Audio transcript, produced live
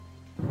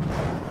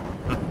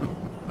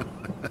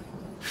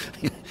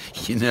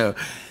You know,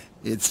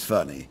 it's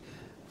funny.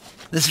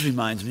 This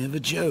reminds me of a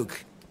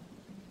joke.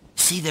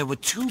 See, there were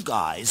two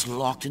guys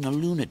locked in a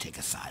lunatic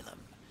asylum.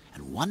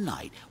 And one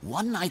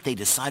night they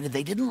decided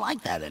they didn't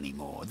like that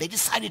anymore. They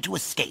decided to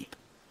escape.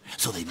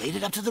 So they made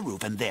it up to the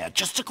roof, and there,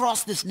 just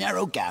across this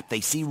narrow gap,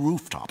 they see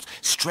rooftops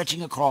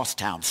stretching across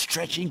town,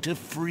 stretching to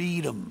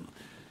freedom.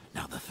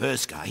 Now, the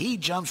first guy, he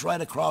jumps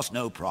right across,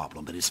 no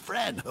problem. But his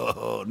friend,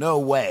 oh, no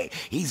way.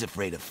 He's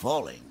afraid of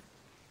falling.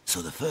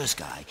 So the first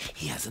guy,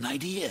 he has an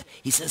idea.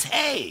 He says,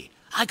 hey,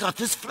 I got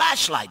this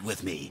flashlight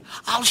with me.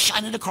 I'll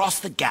shine it across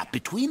the gap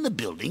between the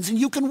buildings, and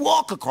you can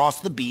walk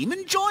across the beam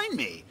and join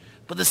me.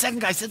 But the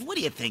second guy says, what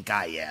do you think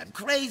I am,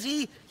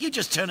 crazy? You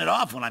just turn it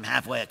off when I'm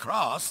halfway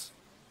across.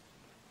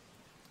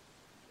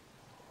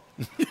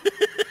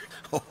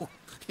 Oh,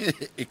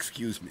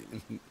 excuse me.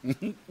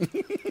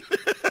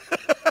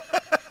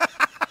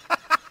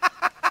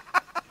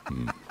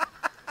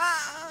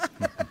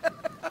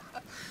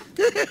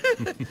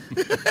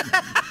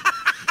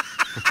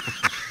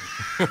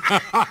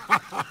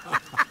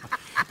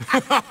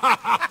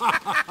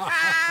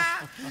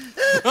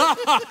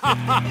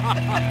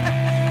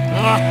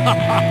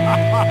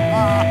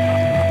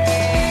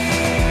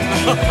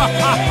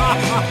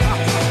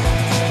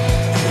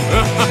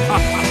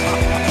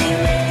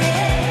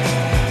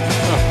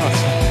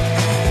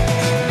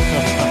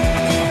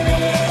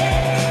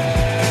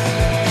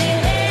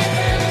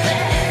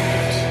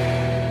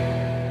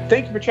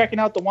 Thank you for checking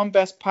out the One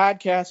Best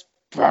Podcast.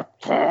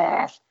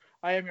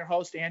 I am your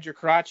host, Andrew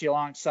Karachi,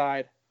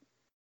 alongside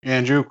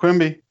Andrew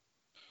Quimby.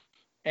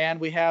 And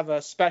we have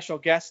a special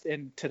guest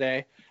in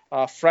today,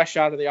 fresh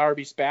out of the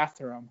Arby's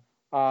bathroom.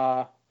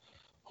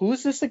 Who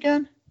is this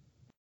again?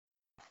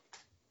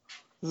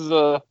 This is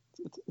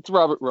it's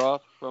Robert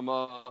Roth from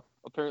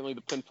apparently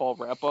the Pinfall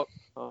Wrap-Up.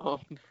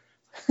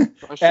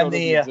 My show doesn't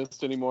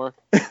exist anymore.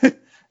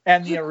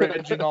 And the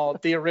original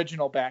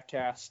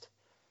Backcast.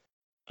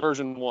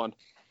 Version 1.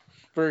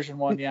 Version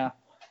 1, yeah.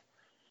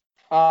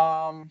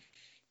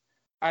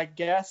 I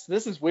guess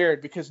this is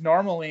weird because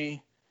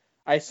normally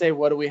I say,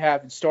 what do we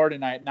have in store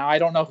tonight? Now, I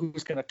don't know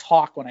who's going to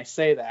talk when I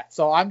say that,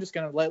 so I'm just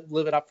going to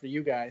live it up for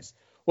you guys.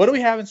 What do we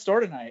have in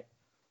store tonight?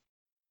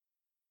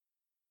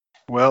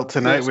 Well,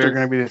 tonight we're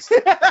going to be...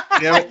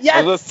 Yes!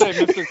 I was going to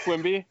say Mr.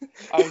 Quimby.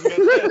 I was going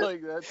to say,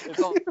 like, it's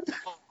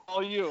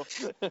all you.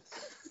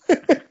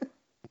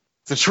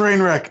 It's a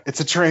train wreck.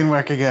 It's a train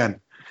wreck again.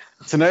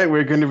 Tonight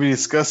we're going to be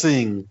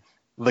discussing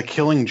The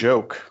Killing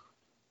Joke.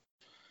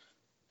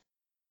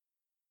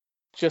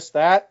 Just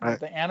that?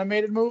 The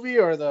animated movie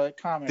or the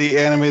comic? The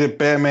animated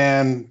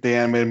Batman, the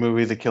animated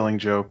movie, The Killing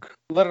Joke.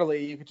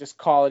 Literally, you could just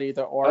call it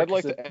either or. I'd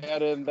like to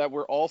add in that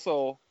we're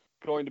also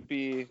going to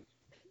be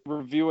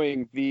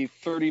reviewing the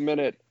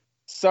 30-minute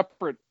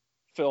separate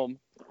film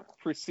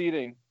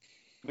preceding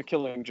The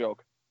Killing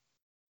Joke.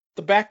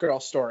 The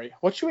Batgirl story.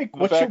 What should we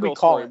call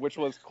story, it? Which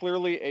was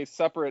clearly a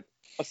separate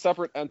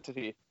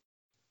entity.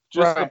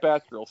 Just right. The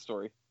Batgirl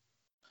story.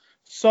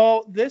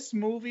 So this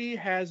movie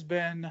has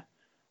been,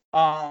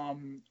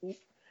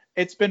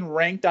 it's been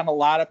ranked on a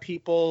lot of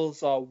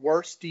people's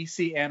worst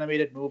DC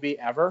animated movie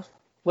ever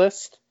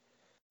list.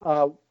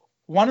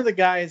 One of the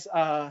guys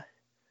that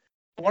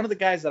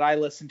I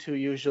listen to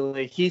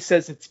usually, he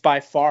says it's by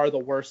far the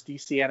worst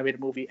DC animated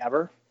movie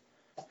ever.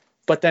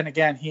 But then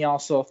again, he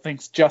also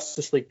thinks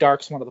Justice League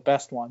Dark's one of the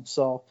best ones.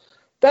 So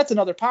that's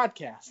another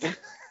podcast.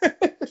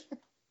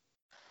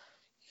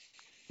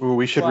 Ooh,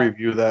 we should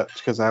review that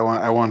because I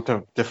want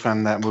to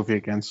defend that movie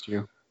against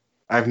you.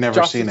 I've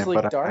never seen it,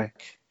 but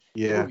Dark?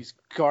 Yeah, the movie's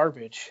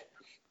garbage.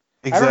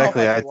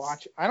 Exactly. I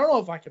don't know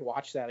if I could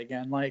watch that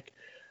again. Like,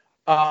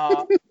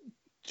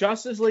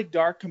 Justice League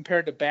Dark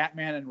compared to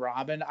Batman and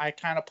Robin, I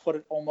kind of put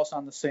it almost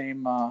on the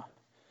same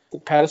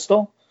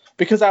pedestal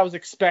because I was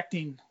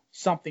expecting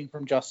something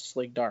from Justice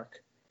League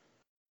Dark.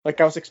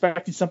 Like, I was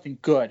expecting something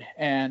good,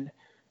 and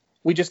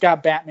we just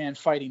got Batman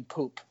fighting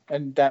poop,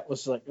 and that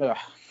was like, ugh.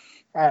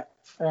 I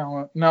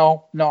don't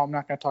know. No, I'm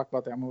not going to talk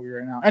about that movie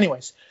right now.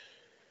 Anyways,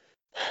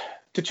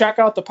 to check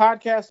out the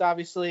podcast,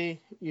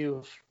 obviously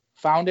you've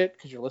found it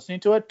because you're listening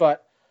to it,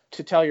 but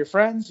to tell your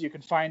friends, you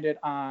can find it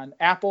on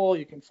Apple,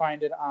 you can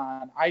find it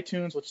on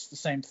iTunes, which is the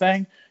same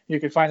thing. You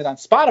can find it on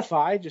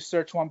Spotify, just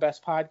search One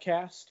Best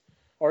Podcast,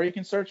 or you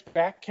can search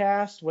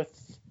Backcast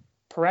with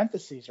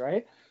parentheses,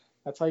 right?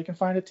 That's how you can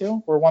find it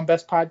too, or One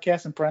Best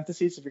Podcast in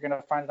parentheses if you're going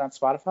to find it on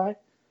Spotify.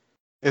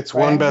 It's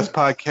One Best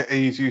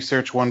Podcast. You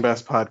search One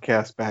Best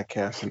Podcast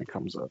Backcast and it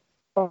comes up.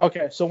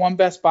 Okay, so One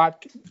Best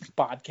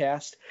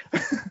Podcast,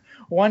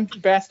 One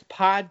Best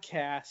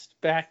Podcast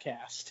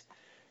Backcast.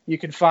 You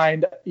can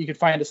find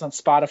us on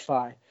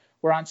Spotify.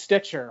 We're on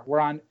Stitcher. We're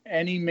on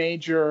any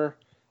major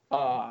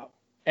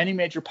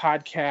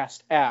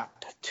podcast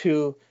app.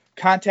 To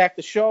contact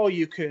the show,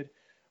 you could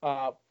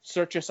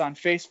search us on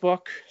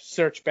Facebook.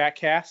 Search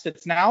Backcast.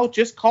 It's now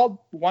just called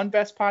One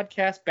Best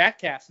Podcast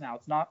Backcast. Now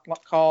it's not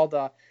called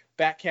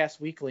Backcast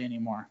Weekly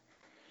anymore.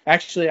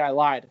 Actually, I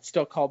lied. It's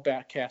still called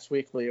Backcast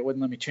Weekly. It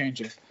wouldn't let me change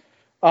it.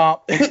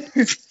 Okay.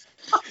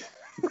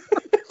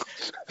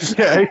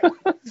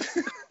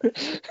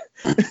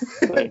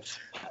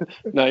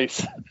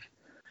 Nice.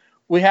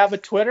 We have a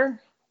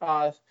Twitter.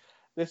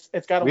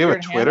 It's got a We have a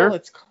weird Twitter?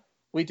 handle.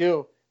 We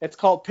do. It's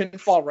called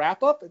Pinfall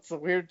Wrap Up. It's a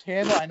weird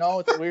handle. I know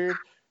it's weird,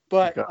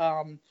 but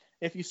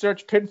if you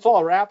search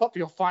Pinfall Wrap Up,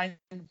 you'll find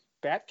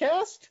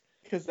Batcast,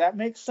 because that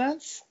makes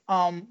sense.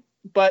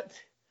 But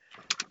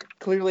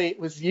clearly it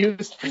was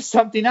used for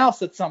something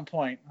else at some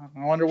point.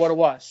 I wonder what it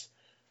was.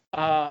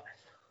 And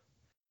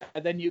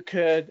then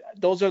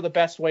those are the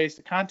best ways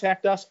to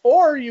contact us,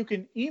 or you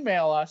can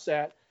email us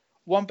at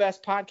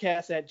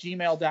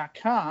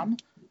onebestpodcast@gmail.com,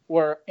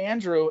 where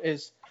Andrew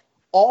is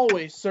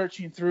always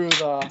searching through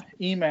the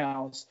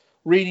emails,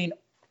 reading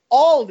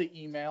all the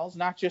emails,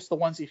 not just the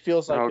ones he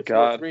feels like it's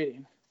worth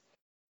reading.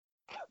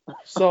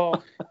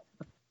 So,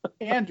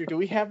 Andrew, do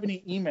we have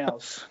any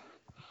emails?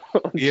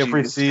 We have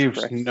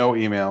received no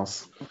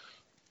emails.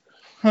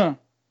 Huh.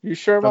 You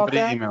sure about Somebody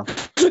that? email.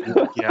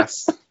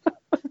 Yes.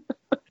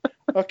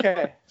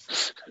 Okay.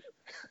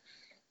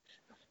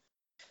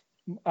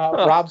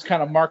 Rob's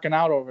kind of marking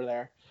out over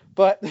there,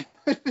 but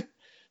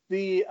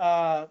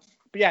yeah,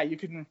 you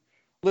can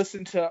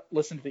listen to the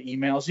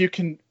emails. You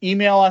can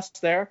email us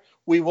there.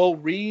 We will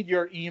read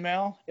your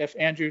email if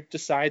Andrew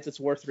decides it's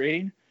worth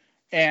reading.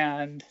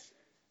 And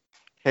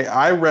Hey,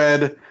 I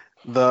read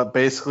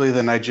basically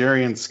the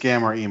Nigerian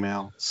scammer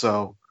email,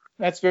 so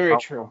that's very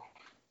true.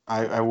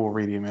 I will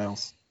read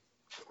emails.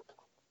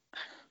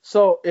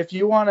 So if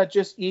you want to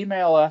just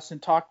email us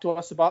and talk to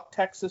us about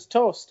Texas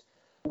Toast,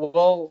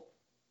 we'll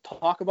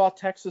talk about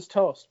Texas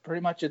Toast.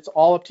 Pretty much it's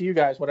all up to you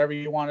guys, whatever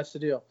you want us to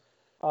do.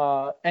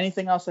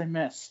 Anything else I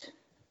missed?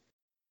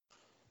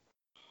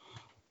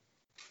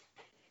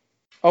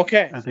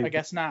 Okay, I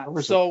guess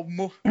not. So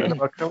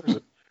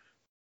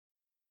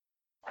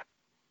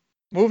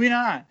moving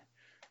on.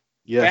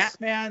 Yes.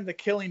 Batman, The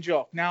Killing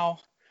Joke. Now,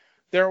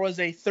 there was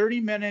a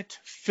 30-minute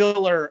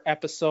filler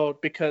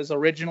episode because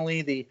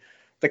originally the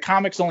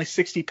comic's only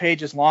 60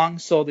 pages long,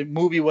 so the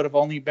movie would have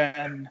only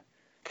been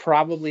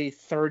probably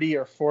 30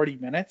 or 40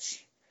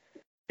 minutes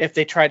if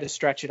they tried to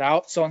stretch it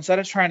out. So instead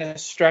of trying to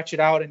stretch it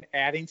out and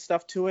adding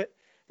stuff to it,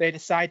 they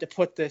decided to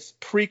put this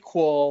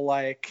prequel,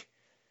 like,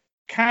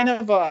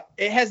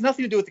 it has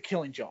nothing to do with The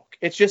Killing Joke.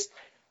 It's just,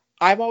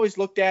 I've always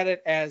looked at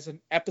it as an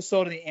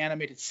episode of the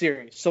animated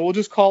series. So we'll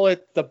just call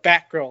it the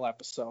Batgirl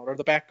episode, or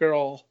the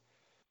Batgirl,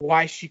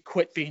 why she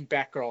quit being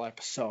Batgirl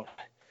episode.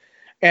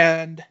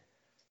 And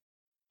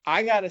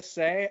I gotta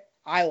say,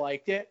 I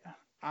liked it.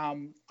 I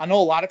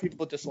know a lot of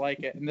people dislike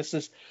it, and this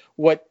is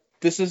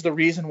the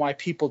reason why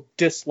people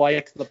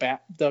dislike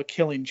the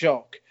Killing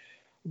Joke.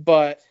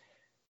 But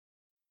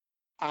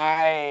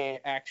I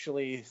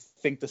actually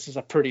think this is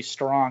a pretty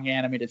strong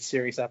animated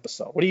series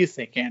episode. What do you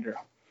think, Andrew?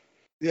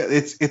 Yeah,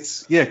 it's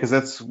because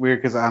that's weird.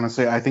 Because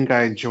honestly, I think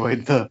I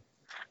enjoyed the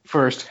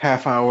first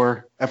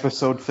half-hour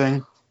episode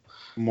thing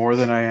more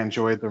than I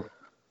enjoyed the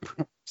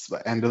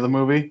end of the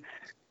movie.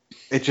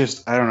 It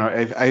just, I don't know.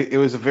 It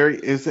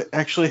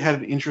actually had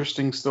an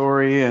interesting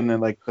story, and then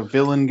like the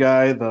villain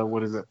guy,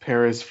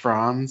 Perez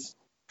Franz.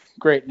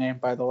 Great name,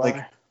 by the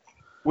way.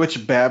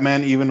 Which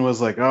Batman even was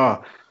like,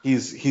 oh,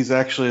 he's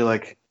actually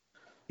like,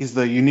 he's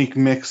the unique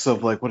mix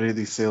of like, what did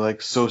he say, like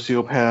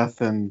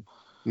sociopath and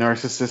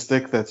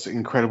narcissistic. That's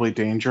incredibly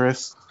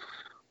dangerous.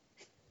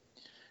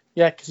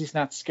 Yeah, because he's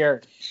not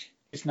scared.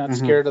 He's not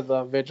scared of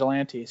the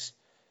vigilantes.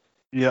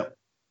 Yep.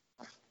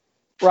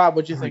 Rob,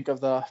 what'd you think of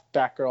the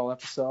Batgirl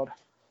episode?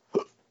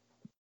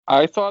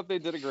 I thought they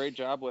did a great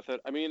job with it.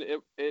 I mean,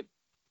 it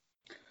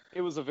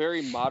was a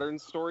very modern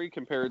story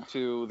compared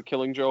to The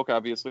Killing Joke.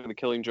 Obviously, The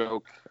Killing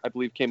Joke, I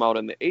believe, came out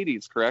in the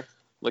 80s, correct?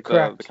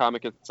 Correct. The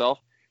comic itself.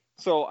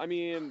 So, I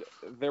mean,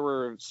 there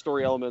were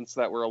story elements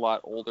that were a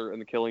lot older in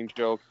The Killing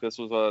Joke. This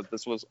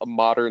was a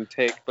modern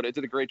take, but it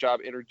did a great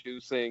job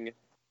introducing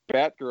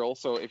Batgirl.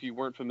 So if you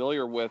weren't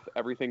familiar with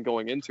everything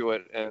going into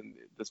it, and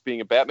this being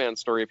a Batman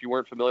story, if you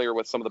weren't familiar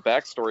with some of the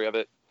backstory of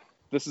it,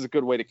 this is a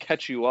good way to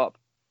catch you up.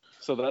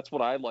 So that's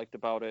what I liked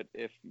about it.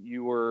 If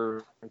you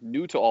were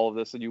new to all of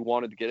this and you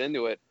wanted to get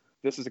into it,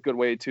 this is a good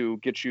way to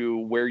get you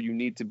where you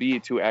need to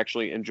be to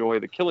actually enjoy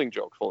The Killing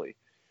Joke fully.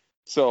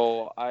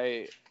 So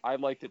I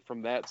liked it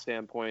from that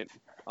standpoint.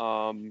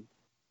 I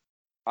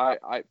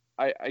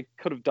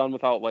could have done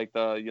without like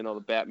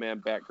the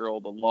Batman,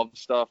 Batgirl, the love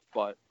stuff,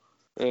 but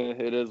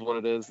it is what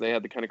it is. They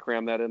had to kind of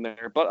cram that in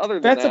there. But other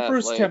than that's a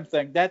Bruce Timm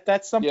thing.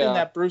 That's something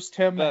that Bruce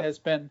Timm has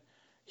been.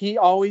 He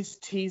always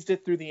teased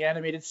it through the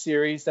animated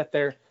series that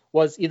there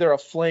was either a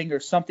fling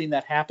or something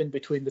that happened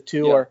between the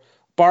two, or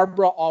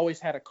Barbara always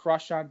had a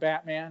crush on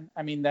Batman.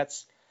 I mean,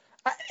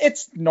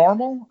 it's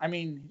normal. I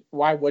mean,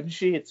 why wouldn't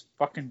she? It's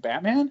fucking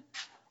Batman.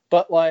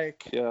 But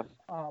like,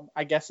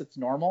 I guess it's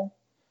normal.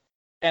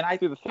 And I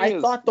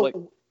thought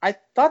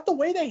the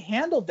way they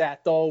handled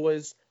that though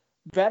was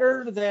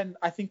better than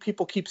I think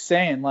people keep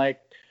saying.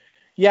 Like,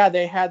 yeah,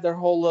 they had their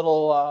whole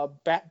little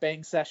bat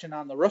bang session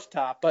on the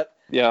rooftop, but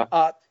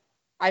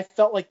I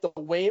felt like the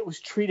way it was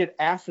treated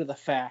after the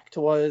fact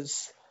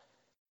was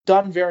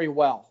done very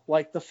well.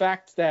 Like the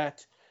fact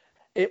that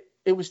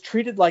it was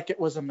treated like it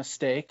was a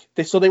mistake.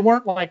 So they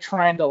weren't like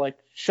trying to like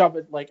shove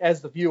it like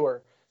as the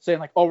viewer saying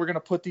like, oh, we're going to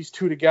put these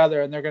two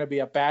together and they're going to be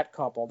a bat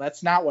couple.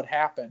 That's not what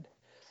happened.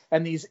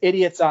 And these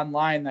idiots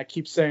online that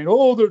keep saying,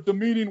 oh, they're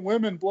demeaning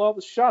women, blah,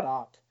 blah, shut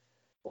up.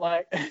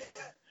 Like,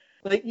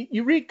 like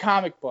you read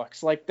comic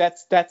books, like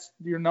that's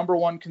your number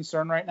one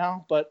concern right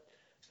now, but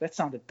that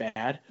sounded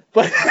bad.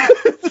 But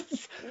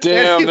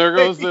Damn, there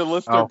goes the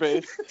listener Oh.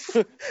 base.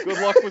 Good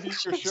luck with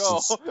your show.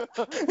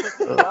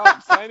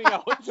 Rob, signing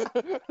out.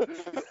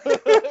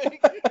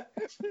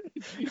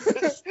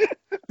 Jesus.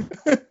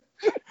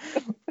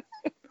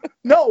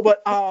 no,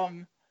 but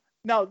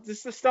no, this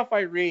is the stuff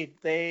I read.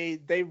 They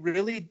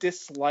really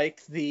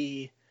dislike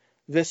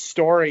this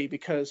story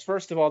because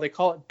first of all, they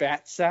call it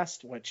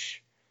Batcest,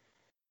 which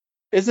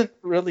isn't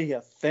really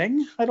a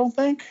thing, I don't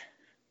think.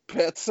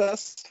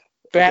 Batcest?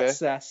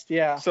 Batcest,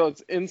 yeah. So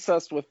it's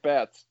incest with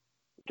bats.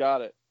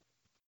 Got it.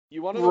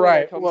 You want to know Right,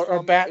 where that comes or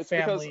from? bat It's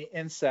because family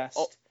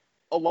incest.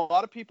 a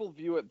lot of people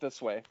view it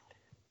this way,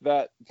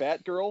 that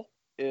Batgirl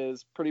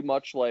is pretty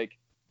much like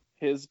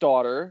his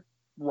daughter,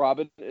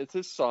 Robin is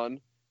his son,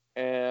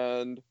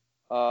 and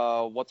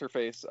what's her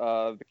face,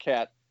 the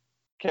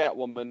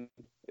Catwoman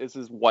is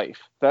his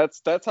wife.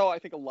 That's how I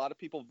think a lot of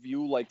people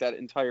view like that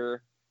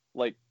entire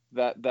like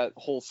that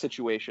whole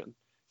situation.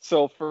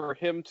 So for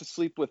him to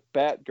sleep with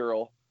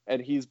Batgirl and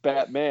he's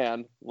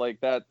Batman, like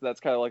that's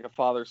kind of like a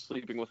father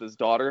sleeping with his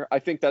daughter. I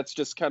think that's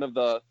just kind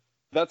of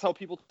that's how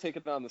people take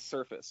it on the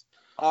surface.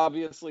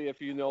 Obviously,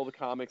 if you know the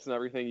comics and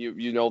everything,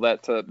 you know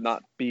that to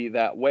not be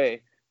that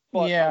way.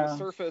 But Yeah. on the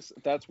surface,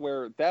 that's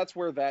where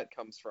that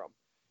comes from.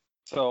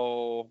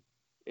 So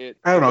it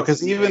I don't know,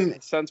 'cause doesn't even-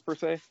 make sense per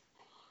se.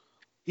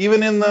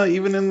 Even in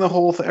the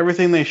whole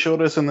everything they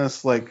showed us in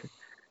this, like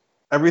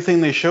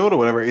everything they showed or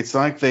whatever, it's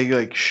not like they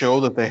like show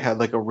that they had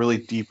like a really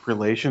deep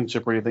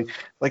relationship or anything.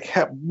 Like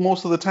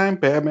most of the time,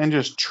 Batman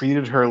just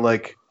treated her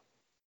like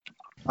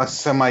a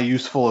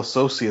semi-useful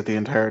associate the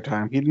entire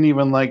time. He didn't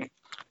even like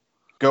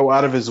go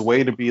out of his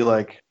way to be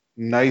like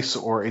nice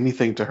or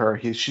anything to her.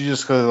 She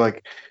just kind of like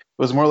it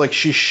was more like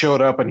she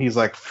showed up and he's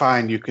like,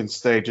 fine, you can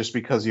stay just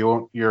because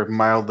you're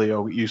mildly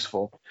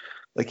useful.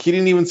 Like he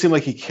didn't even seem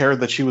like he cared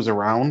that she was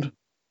around.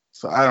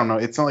 So I don't know.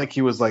 It's not like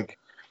he was like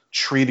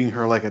treating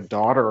her like a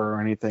daughter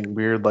or anything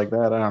weird like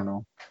that. I don't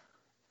know.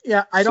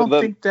 Yeah, I So don't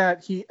then- think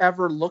that he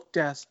ever looks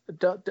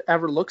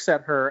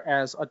at her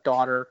as a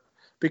daughter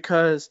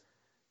because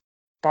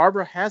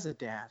Barbara has a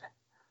dad.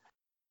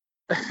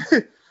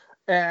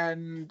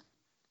 And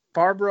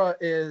Barbara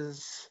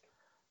is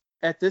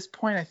at this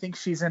point, I think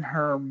she's in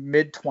her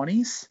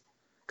mid-20s.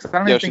 Because I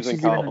don't Yeah, even think she's in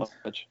she's even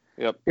college.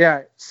 Yep.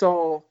 Yeah,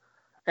 so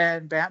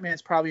and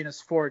Batman's probably in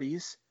his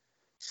 40s.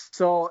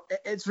 So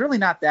it's really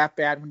not that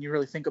bad when you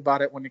really think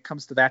about it when it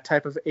comes to that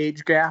type of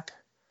age gap.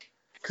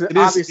 Because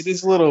It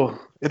is a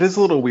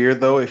little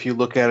weird though if you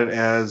look at it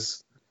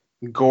as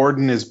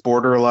Gordon is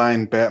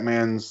borderline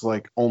Batman's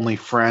like only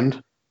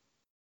friend,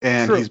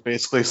 and True. he's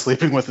basically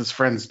sleeping with his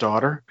friend's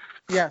daughter.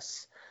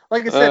 Yes,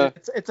 like I said,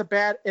 it's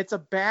a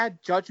bad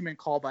judgment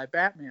call by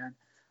Batman,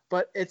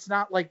 but it's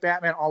not like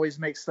Batman always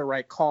makes the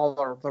right call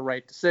or the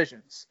right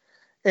decisions.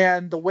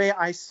 And the way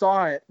I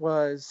saw it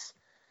wasn't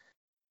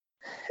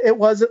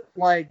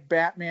like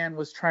Batman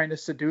was trying to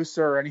seduce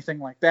her or anything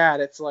like that.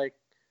 It's like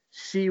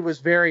she was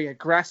very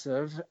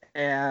aggressive,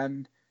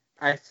 and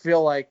I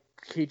feel like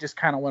he just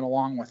kind of went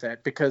along with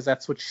it because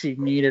that's what she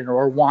needed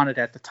or wanted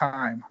at the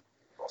time.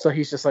 So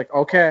he's just like,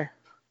 okay.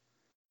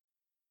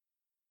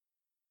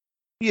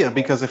 Yeah,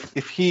 because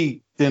if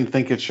he didn't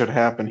think it should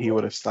happen, he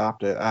would have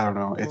stopped it. I don't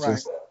know. It's Right.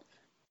 just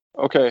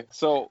Okay,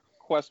 so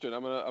question.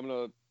 I'm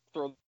gonna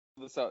throw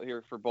this out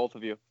here for both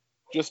of you.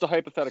 Just a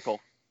hypothetical.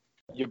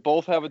 You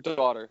both have a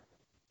daughter.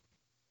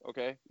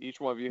 Okay? Each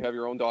one of you have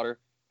your own daughter,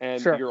 and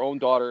Sure. your own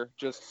daughter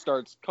just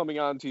starts coming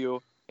on to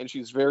you, and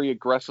she's very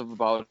aggressive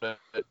about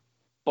it.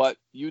 But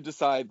you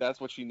decide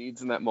that's what she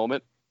needs in that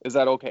moment. Is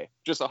that okay?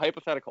 Just a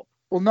hypothetical.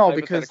 Well, no,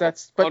 because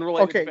Hypothetical.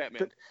 Unrelated okay. to Batman.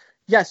 But,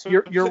 yes,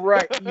 you're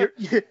right.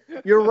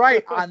 You're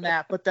right on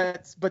that. But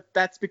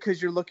that's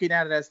because you're looking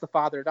at it as the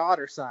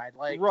father-daughter side.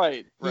 Like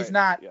Right. he's right,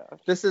 not. Yeah.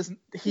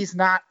 He's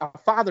not a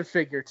father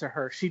figure to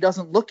her. She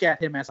doesn't look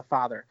at him as a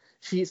father.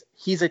 He's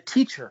a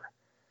teacher.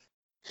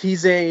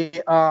 He's a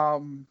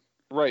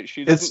Right.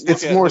 She It's- doesn't look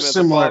it's at more him as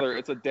similar. a father.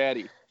 It's a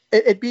daddy.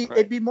 It'd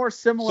Right. be more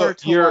similar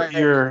to you're like,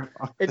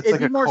 it's it'd like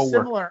be a more coworker.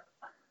 similar.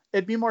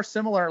 It'd be more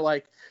similar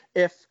like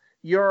if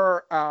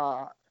you're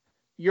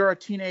a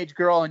teenage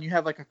girl and you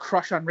have like a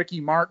crush on Ricky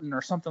Martin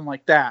or something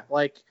like that.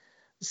 Like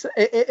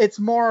it's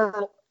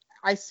more.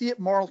 I see it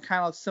more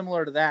kind of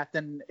similar to that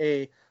than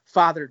a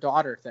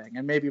father-daughter thing.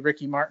 And maybe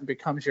Ricky Martin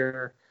becomes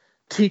your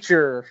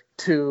teacher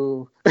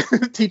to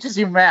teaches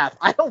you math.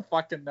 I don't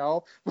fucking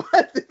know,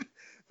 but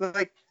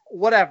like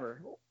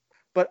whatever.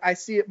 But I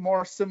see it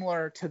more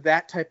similar to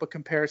that type of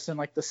comparison,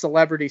 like the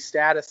celebrity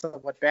status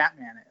of what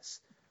Batman is.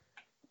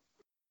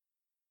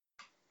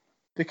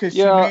 Because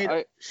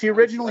she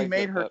originally I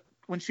made get her, that.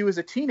 when she was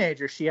a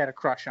teenager, she had a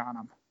crush on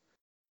him.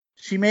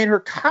 She made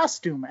her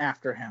costume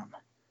after him.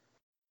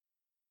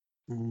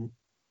 Mhm.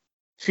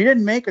 She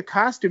didn't make a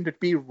costume to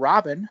be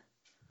Robin.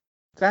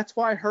 That's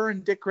why her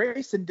and Dick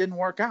Grayson didn't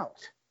work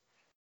out.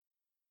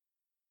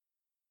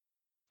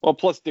 Well,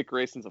 plus Dick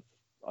Grayson's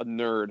a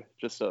nerd,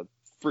 just a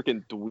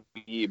freaking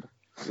dweeb.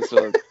 Just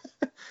a,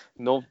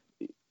 no,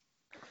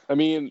 I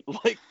mean,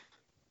 like,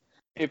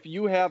 if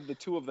you have the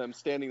two of them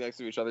standing next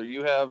to each other,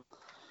 you have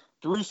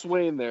Bruce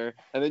Wayne there,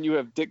 and then you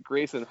have Dick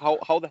Grayson.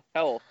 How the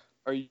hell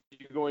are you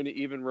going to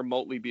even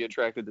remotely be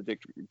attracted to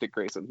Dick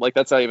Grayson? Like,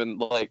 that's not even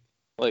it's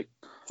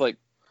like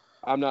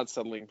I'm not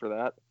settling for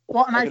that.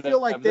 Well, and I feel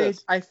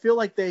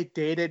like they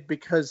dated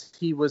because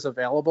he was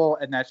available,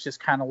 and that's just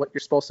kind of what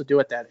you're supposed to do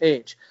at that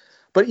age.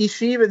 But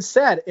she even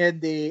said in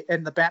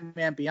the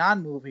Batman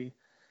Beyond movie,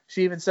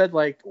 she even said,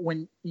 like,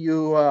 when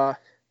you her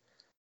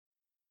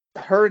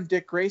and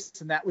Dick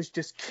Grayson, that was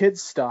just kid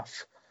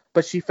stuff.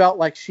 But she felt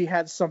like she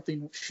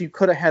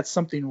could have had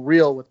something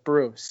real with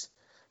Bruce,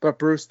 but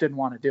Bruce didn't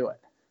want to do it.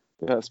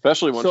 Yeah,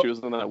 especially when she was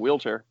in that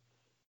wheelchair.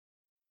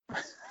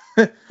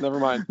 Never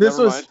mind.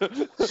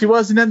 She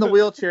wasn't in the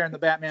wheelchair in the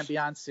Batman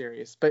Beyond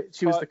series, but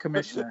she was the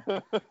commissioner.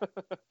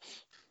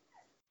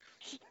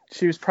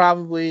 She was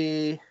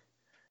probably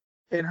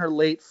in her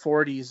late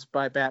 40s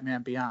by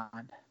Batman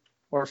Beyond,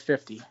 or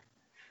 50.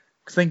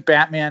 I think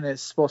Batman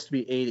is supposed to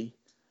be 80.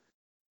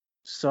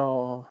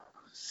 So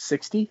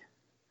 60?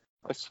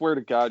 I swear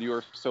to God, you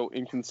are so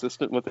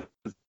inconsistent with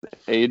his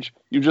age.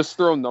 You just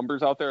throw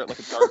numbers out there at like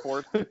a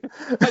dartboard.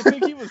 I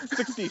think he was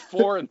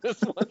 64 in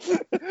this one.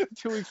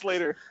 2 weeks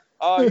later.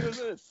 He was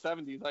in his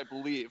 70s, I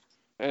believe.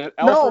 And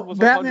Alfred was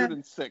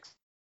 106.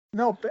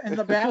 No, in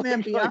the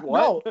Batman Beyond.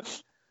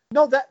 What?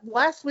 No, that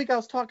last week I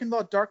was talking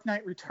about Dark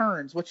Knight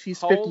Returns, which he's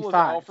 55. How old was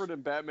Alfred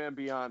in Batman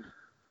Beyond?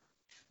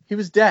 He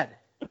was dead.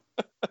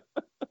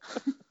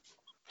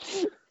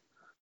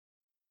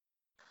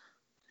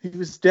 He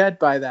was dead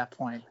by that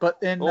point.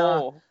 But in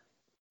the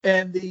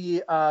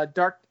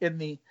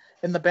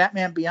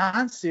Batman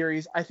Beyond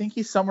series, I think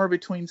he's somewhere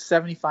between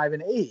 75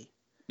 and 80.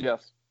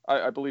 Yes,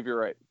 I believe you're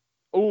right.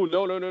 Oh,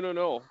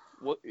 no.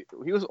 What,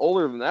 he was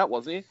older than that,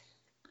 wasn't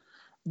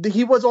he?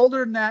 He was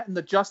older than that in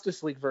the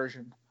Justice League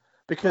version,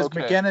 because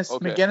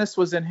McGinnis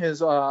was in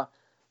his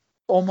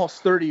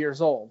almost 30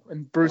 years old,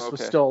 and Bruce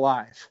was still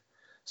alive.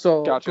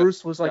 So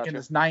Bruce was in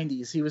his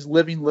 90s. He was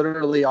living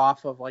literally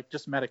off of like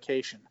just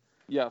medication.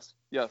 Yes.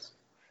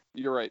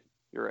 You're right.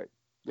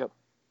 Yep.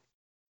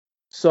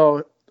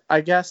 So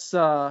I guess,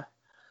 I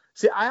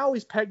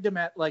always pegged him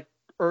at like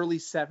early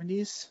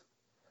 70s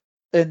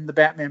in the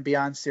Batman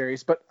Beyond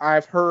series, but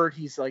I've heard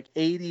he's like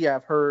 80. I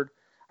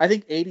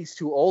think 80's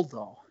too old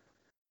though.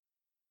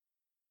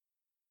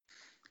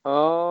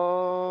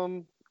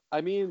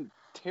 I mean,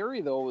 Terry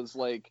though was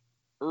like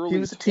early. He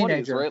was a 20s,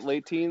 teenager, right?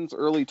 Late teens,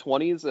 early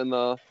 20s,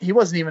 and he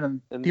wasn't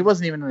even in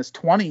his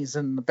 20s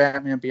in the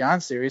Batman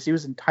Beyond series. He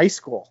was in high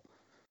school.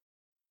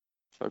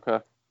 Okay.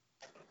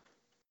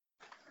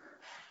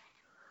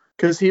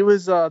 Because he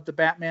was the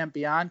Batman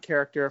Beyond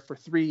character for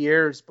 3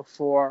 years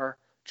before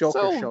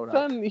Joker showed up.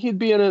 Then he'd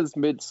be in his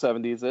mid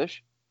 70s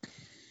ish.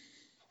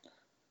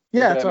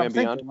 Yeah, that's what I'm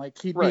thinking.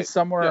 Like he'd be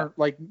somewhere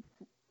like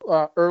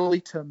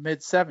early to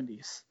mid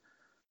 70s.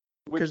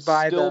 Which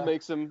still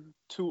makes him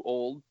too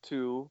old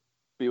to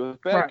be with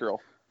Batgirl,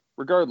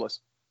 regardless.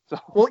 So.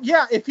 Well,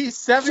 yeah, if he's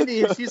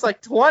 70 and she's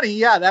like 20,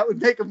 yeah, that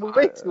would make him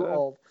way too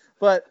old.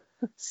 But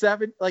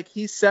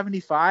he's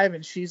 75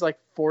 and she's like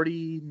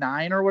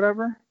 49 or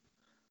whatever.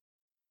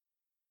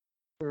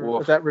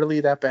 Is that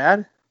really that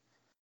bad?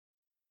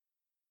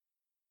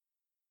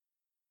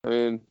 I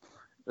mean,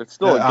 it's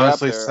still a gap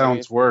honestly there.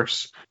 Sounds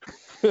worse.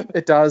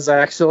 It does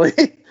actually.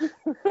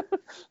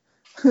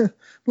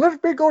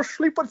 Let me go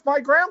sleep with my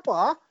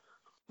grandpa.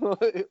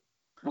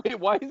 Wait,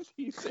 why is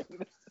he saying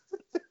this?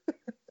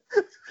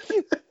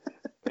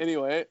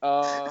 Anyway,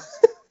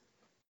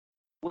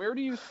 where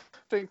do you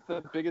think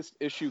the biggest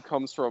issue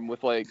comes from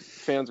with like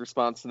fans'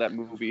 response to that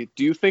movie?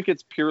 Do you think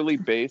it's purely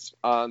based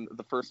on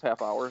the first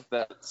half hour,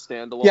 that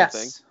standalone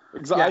thing?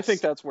 Because I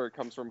think that's where it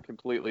comes from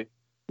completely.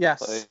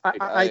 Yes,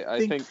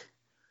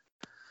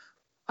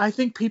 I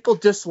think people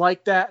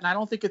dislike that, and I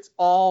don't think it's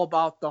all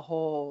about the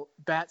whole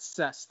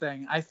Bat-Cess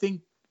thing. I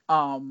think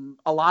a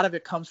lot of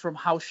it comes from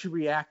how she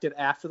reacted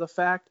after the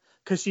fact,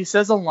 because she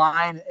says a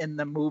line in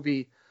the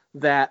movie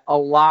that a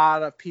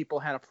lot of people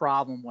had a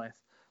problem with,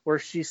 where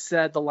she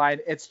said the line,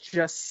 "It's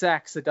just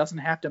sex. It doesn't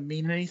have to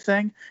mean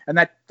anything,"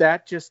 and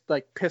that just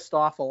like pissed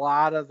off a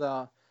lot of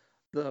the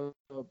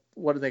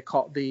what do they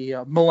call the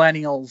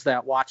millennials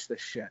that watch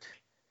this shit,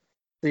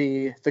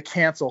 the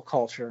cancel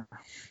culture,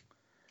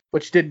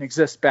 which didn't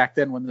exist back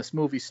then when this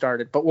movie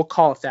started, but we'll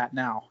call it that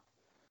now,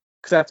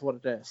 because that's what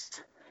it is.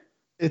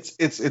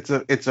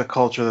 It's a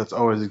culture that's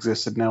always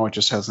existed. Now it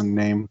just has a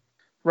name.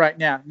 Right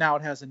now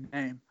it has a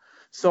name.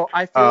 So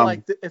I feel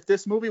like if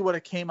this movie would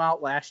have came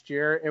out last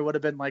year, it would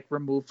have been like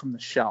removed from the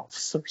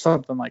shelves or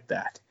something like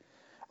that,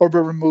 or be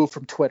removed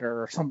from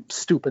Twitter or something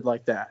stupid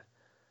like that.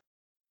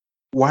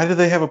 Why do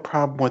they have a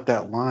problem with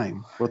that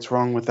line? What's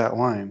wrong with that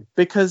line?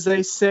 Because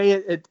they say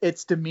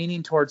it's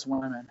demeaning towards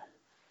women,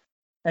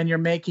 and you're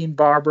making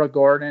Barbara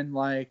Gordon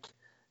like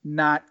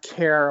not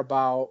care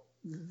about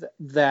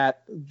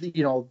that,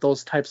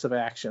 those types of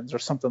actions or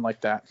something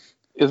like that.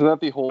 Isn't that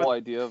the whole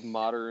idea of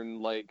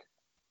modern like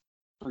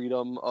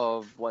freedom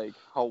of like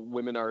how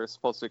women are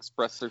supposed to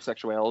express their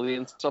sexuality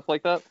and stuff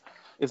like that.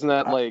 Isn't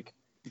that like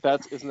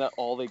isn't that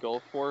all they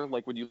go for?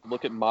 Like when you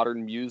look at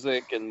modern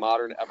music and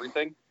modern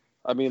everything.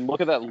 I mean, look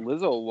at that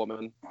Lizzo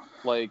woman,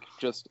 like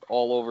just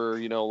all over,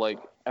 you know, like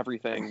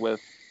everything with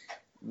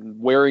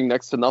wearing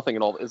next to nothing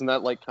and all. Isn't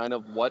that like kind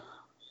of what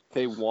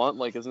they want?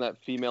 Like, isn't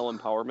that female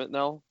empowerment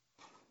now?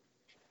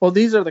 Well,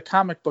 these are the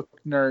comic book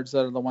nerds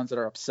that are the ones that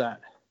are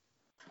upset.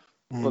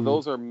 But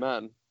those are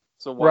men.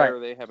 So why Right. are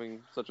they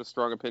having such a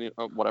strong opinion?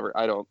 Oh, whatever.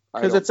 I don't.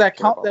 Because it's that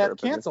care about their that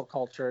opinion. cancel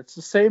culture. It's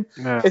the same.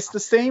 Yeah. It's the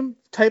same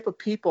type of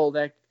people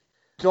that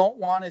don't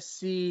want to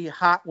see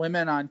hot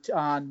women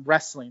on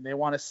wrestling. They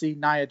want to see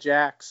Nia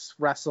Jax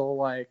wrestle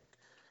like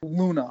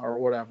Luna or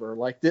whatever.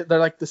 Like they're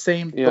like the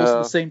same. Yeah. Those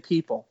are the same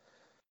people.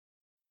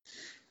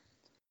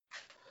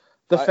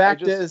 The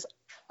fact is,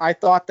 I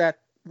thought that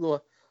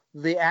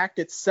the act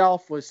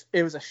itself was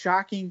a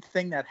shocking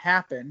thing that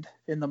happened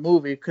in the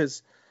movie,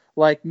 because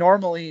like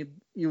normally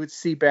you would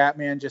see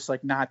Batman just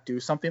like not do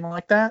something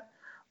like that,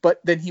 but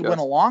then he went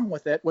along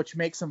with it, which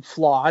makes him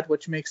flawed,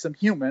 which makes him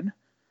human.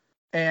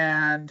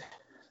 And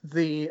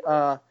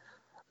the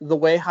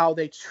way how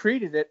they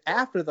treated it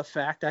after the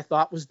fact, I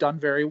thought was done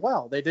very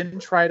well. They didn't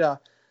try to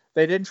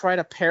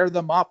pair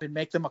them up and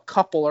make them a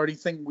couple or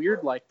anything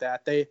weird like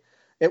that.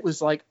 It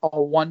was like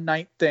a one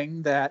night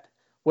thing that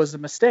was a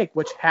mistake,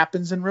 which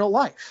happens in real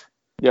life.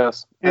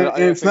 Yes, And I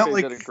it's think not they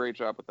like- did a great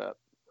job with that.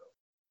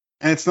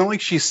 And it's not like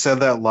she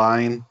said that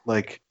line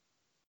like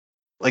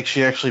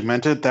she actually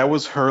meant it. That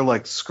was her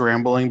like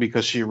scrambling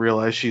because she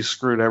realized she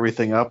screwed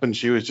everything up, and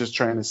she was just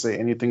trying to say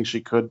anything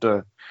she could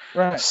to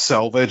Right.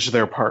 salvage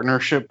their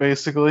partnership,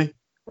 basically.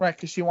 Right,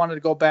 because she wanted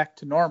to go back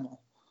to normal.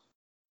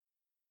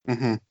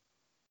 Hmm.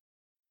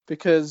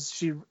 Because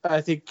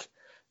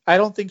I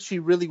don't think she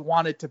really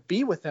wanted to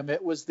be with him.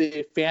 It was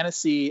the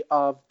fantasy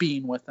of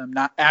being with him,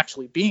 not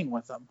actually being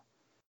with him.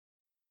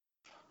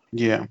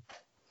 Yeah.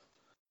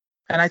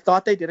 And I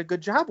thought they did a good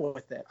job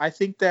with it. I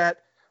think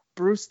that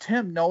Bruce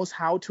Timm knows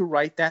how to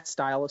write that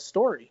style of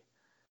story.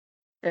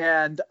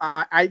 And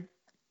I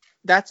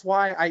that's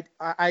why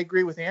I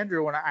agree with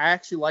Andrew, and I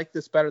actually like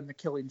this better than The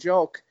Killing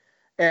Joke.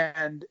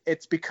 And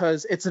it's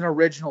because it's an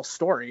original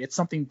story. It's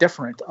something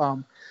different.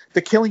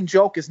 The Killing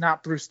Joke is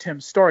not Bruce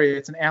Timm's story.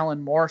 It's an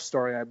Alan Moore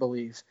story, I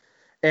believe.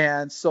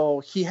 And so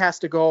he has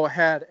to go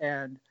ahead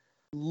and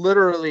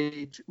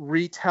literally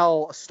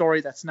retell a story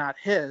that's not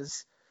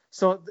his.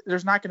 So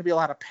there's not going to be a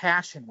lot of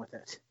passion with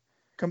it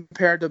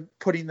compared to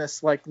putting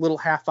this like little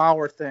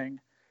half-hour thing,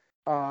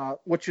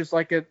 which is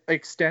like an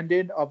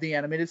extended of the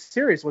animated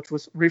series, which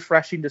was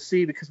refreshing to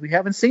see because we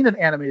haven't seen an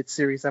animated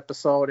series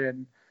episode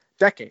in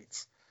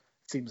decades.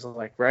 Seems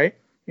like, right?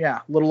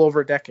 Yeah, a little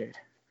over a decade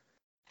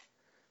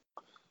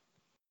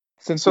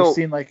since we've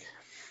seen like.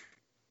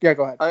 Yeah,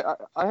 go ahead.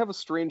 I have a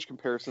strange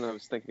comparison I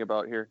was thinking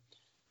about here.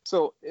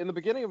 So in the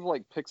beginning of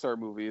like Pixar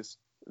movies,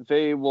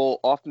 they will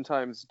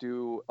oftentimes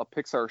do a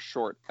Pixar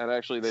short, and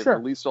actually they've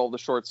released all the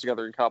shorts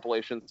together in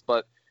compilations.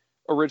 But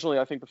originally,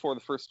 I think before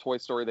the first Toy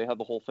Story, they had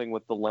the whole thing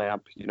with the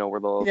lamp, you know, where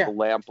the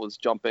lamp was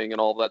jumping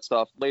and all that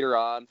stuff. Later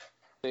on,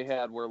 they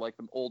had where like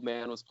the old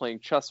man was playing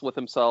chess with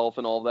himself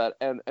and all that,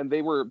 and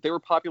they were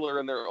popular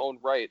in their own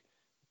right,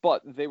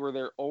 but they were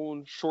their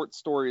own short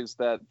stories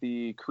that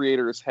the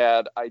creators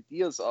had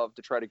ideas of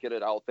to try to get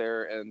it out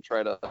there and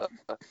try to,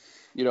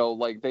 you know,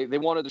 like they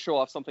wanted to show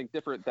off something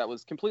different that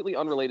was completely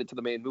unrelated to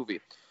the main movie.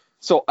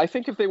 So I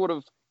think if they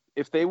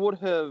would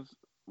have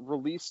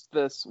released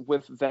this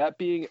with that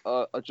being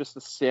just a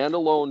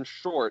standalone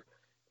short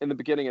in the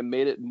beginning and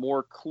made it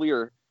more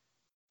clear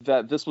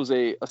that this was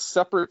a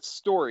separate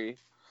story,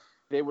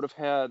 they would have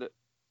had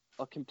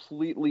a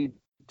completely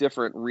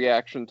different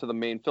reaction to the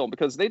main film,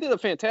 because they did a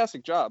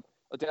fantastic job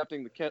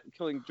adapting the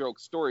Killing Joke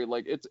story.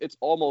 Like it's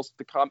almost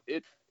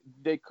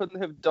they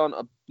couldn't have done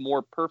a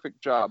more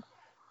perfect job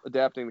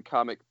adapting the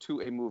comic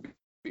to a movie.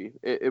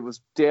 It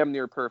was damn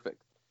near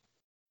perfect.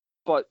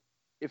 But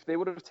if they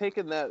would have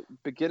taken that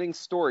beginning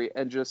story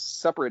and just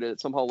separated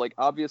it somehow, like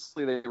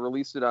obviously they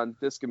released it on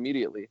disc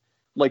immediately,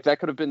 like that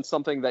could have been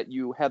something that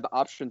you had the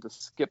option to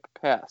skip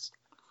past.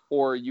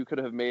 Or you could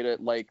have made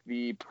it like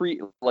the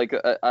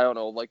I don't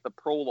know, like the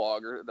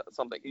prologue or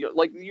something.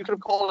 Like you could have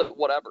called it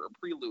whatever,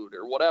 prelude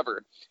or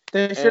whatever.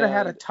 They should have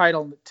had a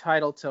title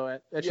to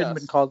it. It shouldn't have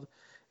been called.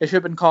 It should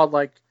have been called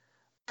like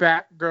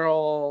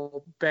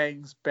Batgirl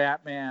bangs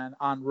Batman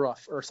on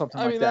roof or something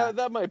like that. I mean,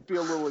 that might be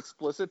a little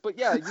explicit, but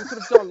yeah, you could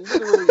have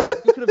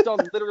done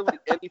literally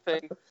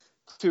anything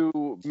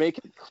to make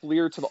it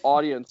clear to the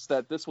audience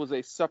that this was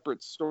a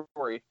separate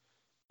story.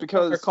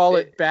 Because or call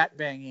it bat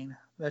banging.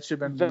 That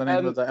should have been the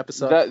name of the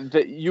episode.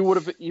 That you would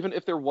have, even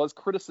if there was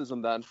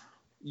criticism then,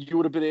 you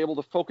would have been able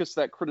to focus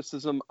that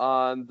criticism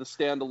on the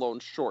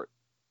standalone short.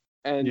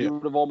 And you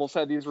would have almost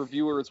had these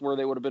reviewers where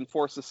they would have been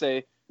forced to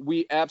say,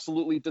 we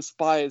absolutely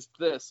despised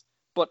this.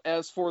 But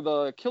as for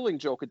the Killing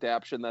Joke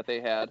adaptation that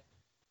they had,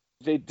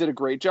 they did a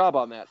great job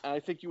on that. And I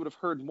think you would have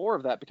heard more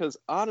of that because,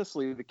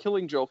 honestly, the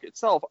Killing Joke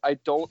itself, I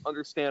don't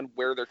understand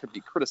where there could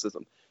be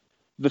criticism.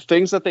 The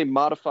things that they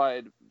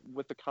modified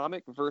with the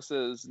comic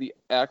versus the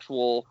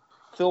actual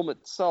film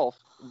itself,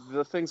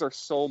 the things are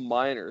so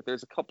minor.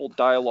 There's a couple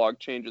dialogue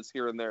changes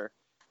here and there.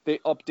 They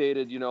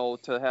updated,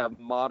 to have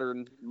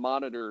modern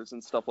monitors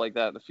and stuff like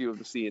that in a few of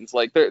the scenes.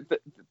 Like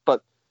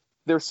but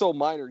they're so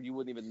minor you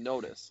wouldn't even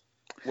notice.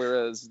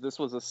 Whereas this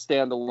was a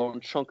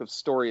standalone chunk of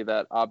story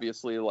that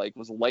obviously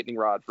was a lightning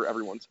rod for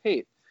everyone's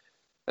hate,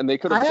 and they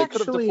could have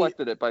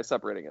deflected it by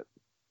separating it.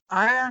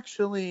 I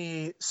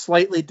actually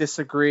slightly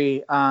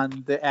disagree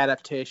on the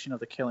adaptation of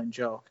The Killing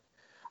Joke.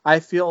 I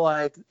feel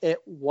like it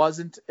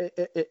wasn't.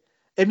 It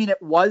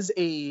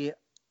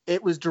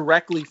was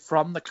directly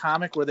from the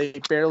comic where they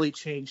barely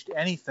changed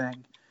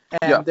anything,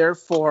 and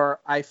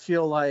therefore I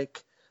feel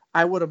like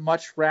I would have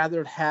much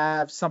rather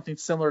have something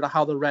similar to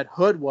how the Red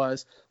Hood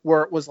was,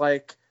 where it was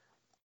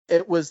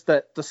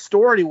that the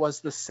story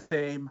was the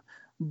same,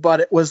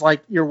 but it was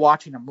like you're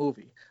watching a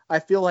movie. I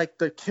feel like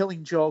The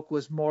Killing Joke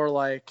was more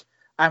like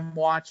I'm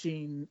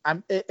watching.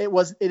 It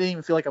didn't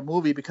even feel like a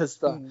movie because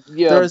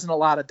there isn't a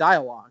lot of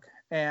dialogue.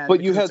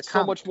 But you had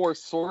so much more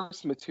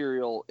source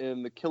material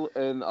in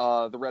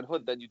the Red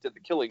Hood than you did The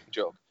Killing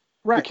Joke.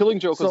 Right. The Killing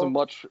Joke was a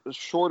much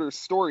shorter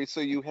story,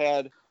 so you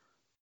had.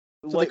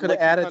 So they could have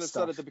added kind of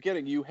stuff. Said at the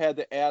beginning, you had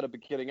to add a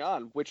beginning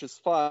on, which is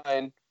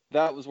fine.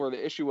 That was where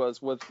the issue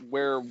was with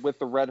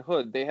the Red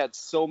Hood. They had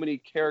so many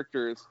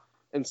characters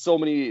and so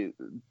many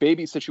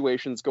baby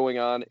situations going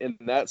on in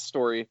that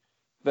story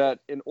that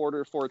in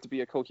order for it to be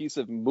a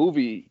cohesive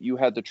movie, you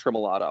had to trim a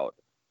lot out.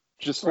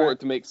 Just for it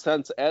to make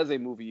sense as a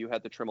movie, you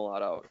had to trim a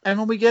lot out. And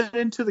when we get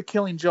into The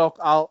Killing Joke,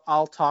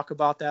 I'll talk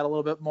about that a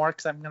little bit more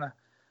because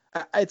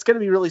it's gonna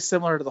be really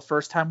similar to the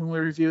first time when we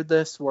reviewed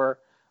this, where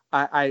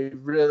I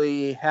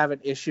really have an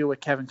issue with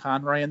Kevin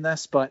Conroy in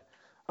this. But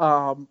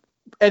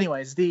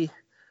anyways,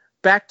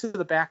 back to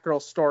the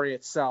Batgirl story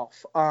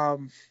itself.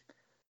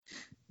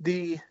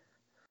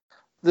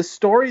 The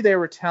story they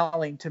were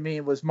telling to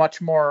me was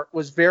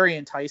very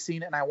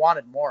enticing, and I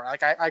wanted more.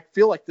 Like I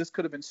feel like this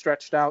could have been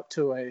stretched out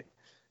to an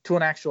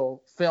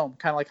actual film,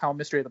 kind of like how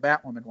Mystery of the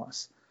Batwoman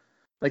was.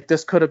 Like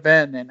this could have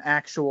been an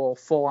actual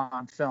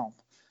full-on film.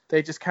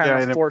 They just kind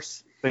of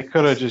forced. They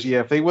could have just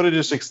if they would have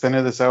just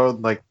extended this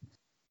out, like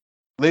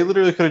they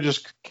literally could have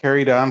just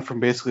carried on from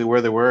basically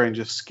where they were and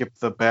just skipped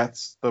the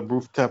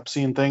rooftop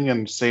scene thing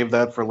and saved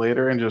that for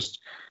later and just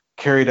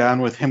carried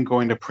on with him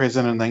going to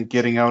prison and then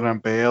getting out on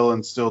bail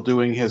and still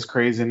doing his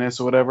craziness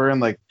or whatever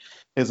and like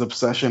his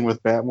obsession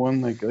with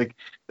Batwoman. Like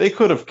they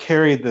could have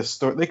carried this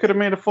story. They could have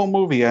made a full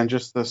movie on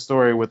just the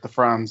story with the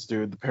Franz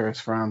dude, the Paris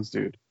Franz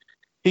dude.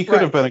 He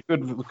could have been a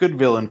good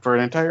villain for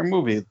an entire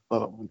movie,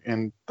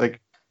 and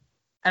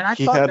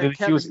he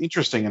was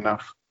interesting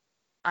enough.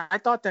 I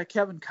thought that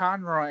Kevin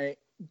Conroy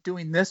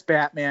doing this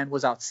Batman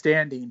was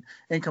outstanding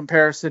in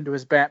comparison to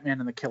his Batman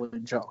in The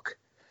Killing Joke.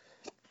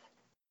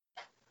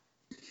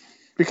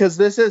 Because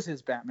this is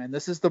his Batman.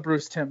 This is the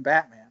Bruce Timm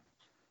Batman.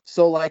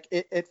 So like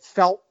it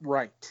felt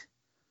right.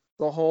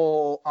 The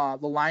whole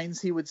the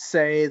lines he would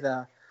say,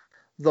 the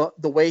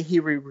way he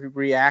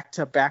react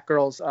to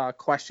Batgirl's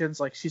questions,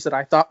 like she said,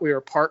 I thought we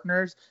were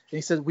partners, and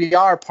he said we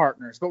are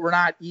partners, but we're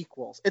not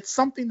equals. It's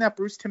something that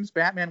Bruce Timm's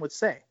Batman would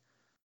say.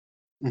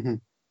 Mm-hmm.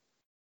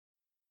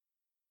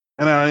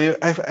 And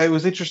it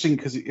was interesting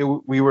because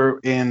we were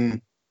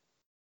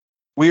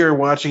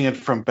watching it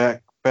from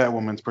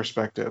Batwoman's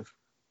perspective.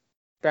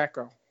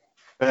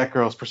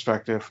 Batgirl's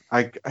perspective.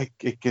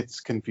 It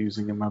gets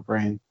confusing in my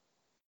brain.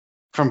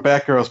 From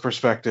Batgirl's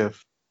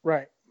perspective.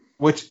 Right.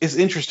 Which is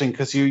interesting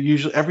because you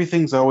usually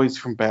everything's always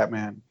from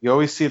Batman. You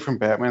always see it from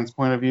Batman's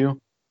point of view.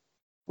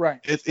 Right.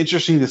 It's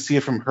interesting to see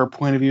it from her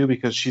point of view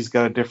because she's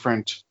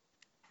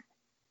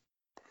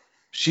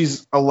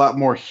a lot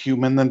more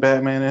human than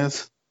Batman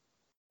is.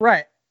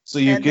 Right. So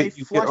you get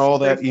all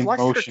that emotion.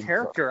 They fleshed her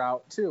character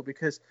out too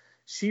because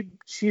she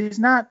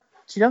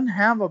doesn't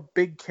have a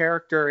big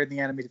character in the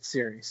animated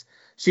series.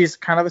 She's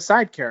kind of a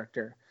side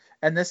character,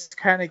 and this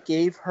kind of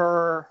gave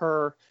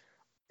her.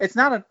 It's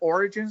not an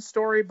origin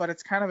story, but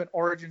it's kind of an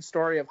origin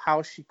story of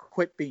how she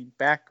quit being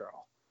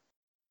Batgirl.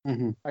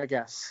 Mm-hmm. I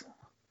guess.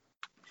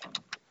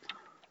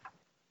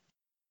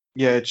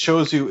 Yeah, it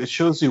shows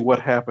you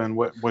what happened,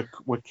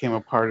 what came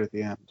apart at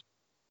the end.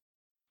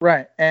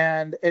 Right,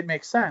 and it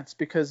makes sense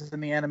because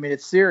in the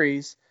animated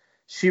series,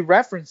 she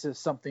references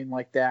something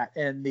like that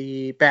in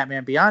the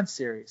Batman Beyond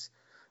series,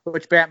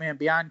 which Batman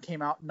Beyond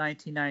came out in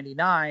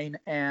 1999,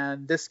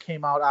 and this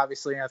came out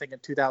obviously I think in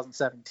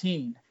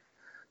 2017.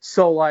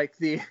 So like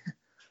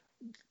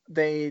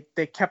they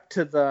kept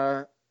to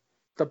the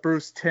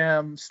Bruce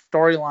Timm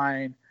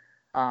storyline.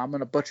 I'm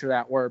gonna butcher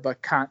that word,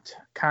 but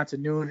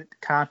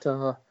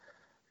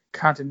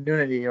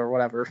continuity or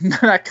whatever.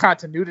 Not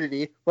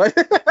continuity, but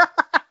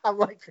I'm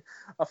like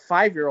a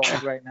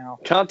 5-year-old right now.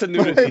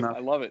 Continuity, I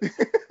love it.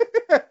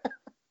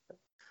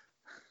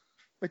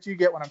 But you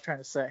get what I'm trying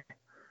to say.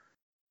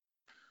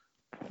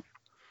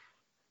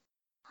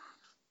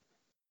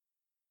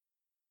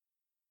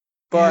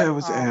 But yeah, it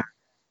was.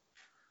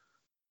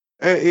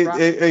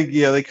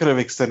 They could have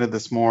extended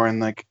this more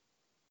and I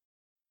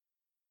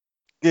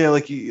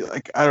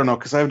don't know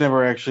because I've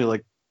never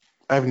actually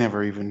I've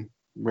never even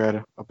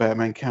read a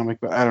Batman comic,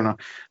 but I don't know.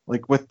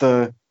 Like with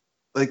the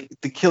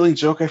Killing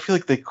Joke, I feel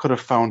like they could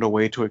have found a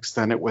way to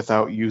extend it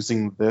without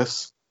using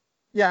this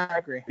Yeah, I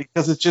agree.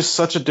 because it's just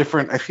such a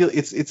different. I feel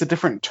it's a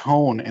different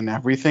tone and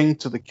everything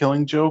to the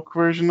Killing Joke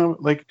version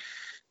of like,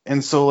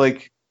 and so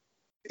like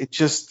it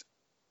just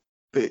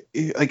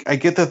like I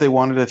get that they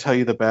wanted to tell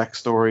you the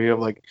backstory of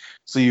like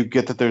so you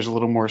get that there's a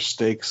little more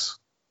stakes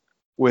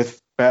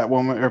with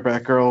Batwoman or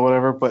Batgirl or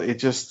whatever, but it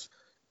just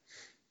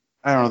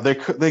I don't know.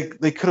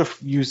 They could have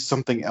used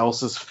something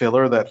else as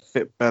filler that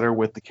fit better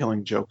with the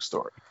Killing Joke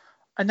story.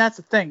 And that's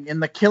the thing. In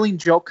the Killing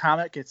Joke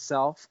comic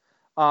itself,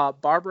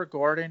 Barbara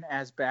Gordon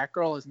as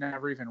Batgirl is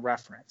never even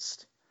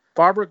referenced.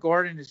 Barbara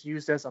Gordon is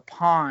used as a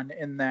pawn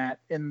in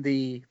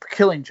the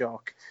Killing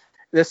Joke.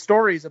 The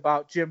story is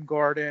about Jim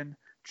Gordon,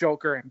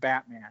 Joker, and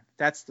Batman.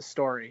 That's the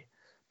story.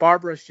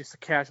 Barbara is just a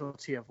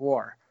casualty of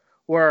war.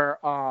 Where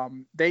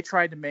they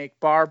tried to make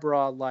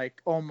Barbara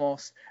like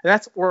almost,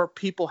 that's where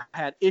people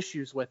had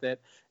issues with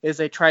it, is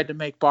they tried to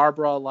make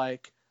Barbara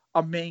like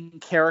a main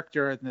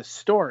character in this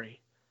story.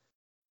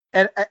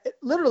 And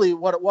literally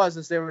what it was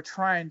is they were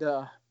trying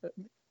to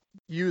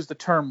use the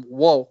term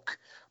woke,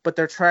 but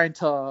they're trying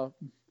to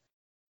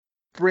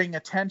bring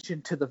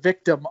attention to the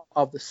victim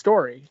of the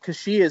story because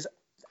she is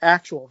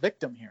actual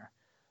victim here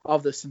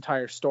of this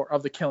entire story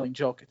of the Killing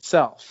Joke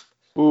itself.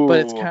 Ooh, But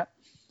it's kind.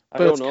 I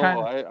don't know.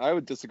 I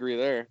would disagree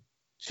there.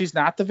 She's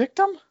not the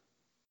victim?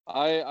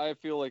 I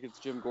feel like it's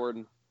Jim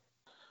Gordon.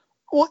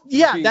 Well,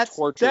 yeah, being that's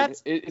tortured.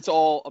 It's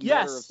all a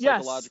matter of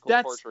psychological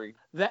torturing.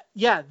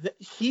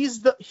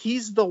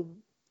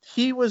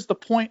 He was the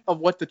point of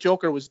what the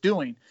Joker was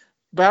doing.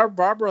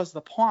 Barbara's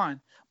the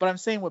pawn, but I'm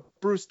saying what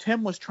Bruce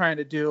Timm was trying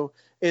to do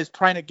is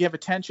trying to give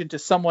attention to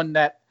someone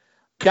that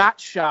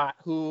got shot,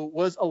 who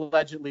was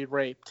allegedly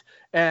raped,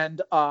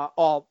 and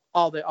all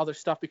the other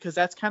stuff, because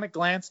that's kind of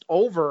glanced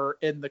over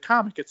in the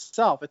comic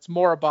itself. It's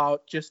more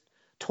about just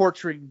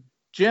torturing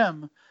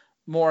Jim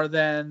more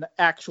than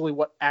actually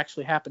what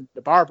actually happened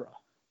to Barbara.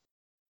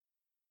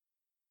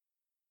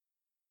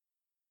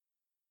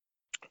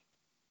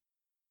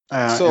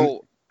 It's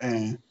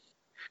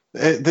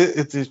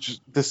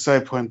just this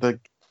side point,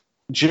 like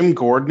Jim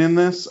Gordon in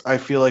this, I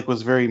feel like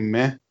was very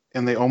meh,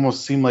 and they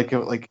almost seem like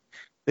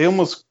they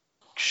almost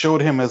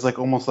showed him as like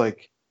almost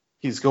like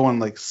he's going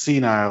like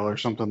senile or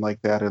something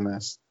like that in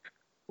this,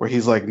 where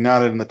he's like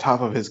not in the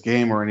top of his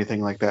game or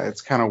anything like that.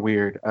 It's kind of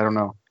weird. I don't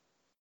know.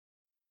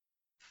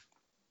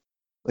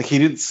 Like he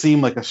didn't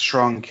seem like a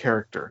strong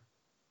character.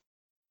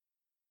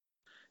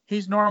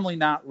 He's normally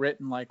not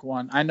written like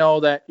one. I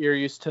know that you're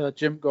used to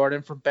Jim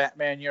Gordon from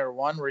Batman Year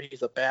One, where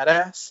he's a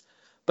badass,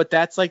 but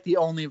that's like the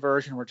only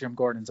version where Jim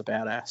Gordon's a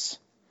badass.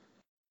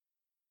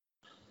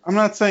 I'm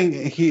not saying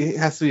he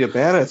has to be a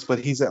badass, but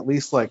he's at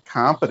least like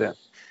competent.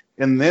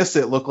 In this,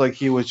 it looked like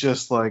he was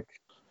just like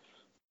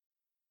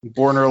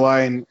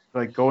borderline,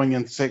 like going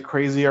and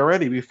crazy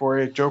already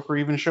before Joker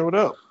even showed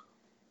up.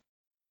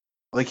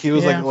 Like he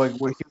was like what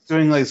he was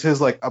doing like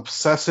his like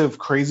obsessive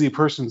crazy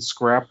person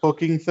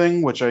scrapbooking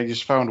thing, which I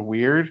just found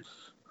weird.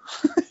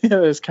 Yeah,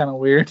 it was kind of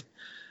weird.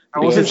 I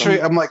wasn't sure.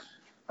 I'm like,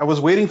 I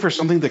was waiting for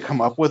something to come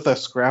up with a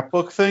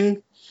scrapbook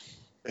thing,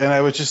 and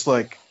I was just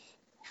like,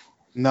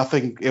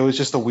 nothing. It was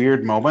just a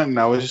weird moment, and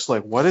I was just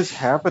like, what is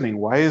happening?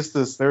 Why is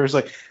this? There's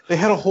like, they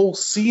had a whole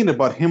scene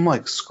about him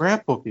like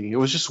scrapbooking. It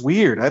was just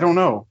weird. I don't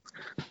know.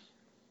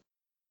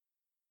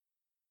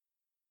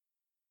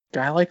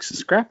 Guy likes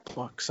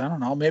scrapbooks. I don't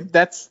know. Maybe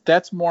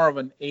that's more of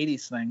an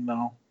 80s thing,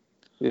 though.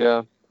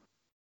 Yeah.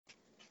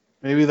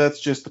 Maybe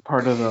that's just a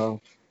part of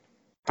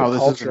how this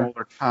culture. is an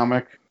older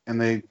comic, and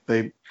they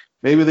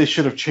maybe they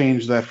should have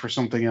changed that for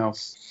something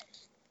else.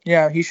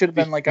 Yeah, he should have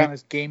been like on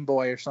his Game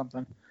Boy or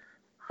something.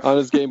 On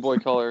his Game Boy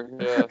Color,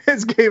 yeah.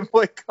 His Game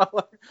Boy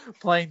Color,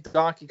 playing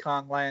Donkey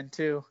Kong Land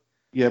 2.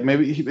 Yeah,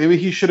 maybe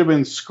he should have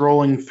been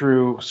scrolling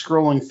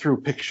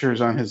through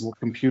pictures on his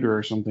computer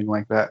or something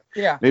like that.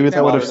 Yeah, maybe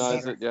that would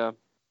Modernize have it, yeah.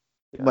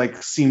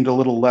 like seemed a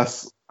little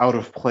less out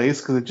of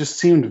place because it just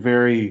seemed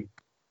very.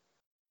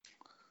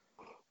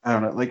 I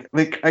don't know.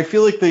 Like I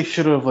feel like they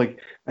should have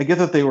like. I get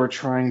that they were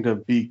trying to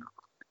be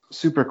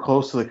super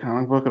close to the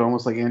comic book, and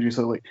almost like Andrew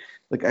said,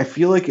 like I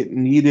feel like it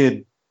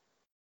needed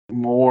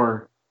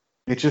more.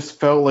 It just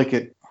felt like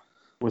it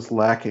was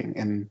lacking,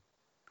 and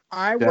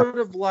I would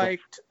have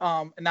liked.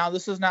 Now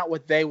this is not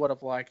what they would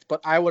have liked,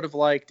 but I would have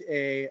liked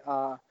a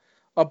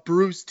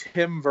Bruce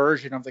Timm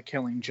version of the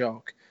Killing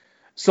Joke.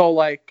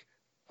 So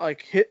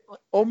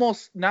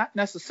almost not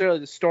necessarily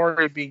the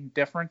story being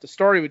different. The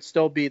story would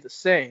still be the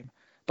same,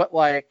 but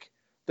like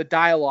the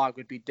dialogue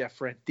would be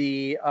different.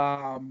 The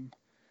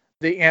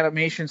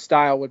animation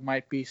style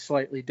might be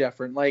slightly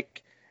different.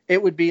 Like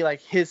it would be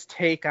like his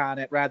take on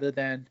it rather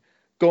than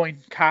going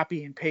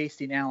copy and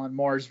pasting Alan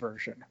Moore's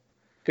version.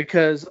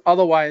 Because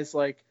otherwise,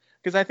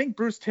 because I think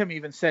Bruce Timm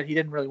even said he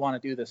didn't really want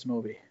to do this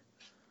movie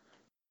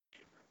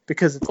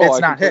because it's not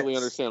his. I completely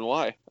understand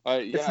why.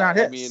 It's not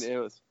his. I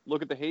mean,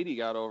 look at the hate he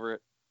got over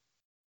it.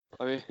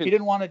 I mean, he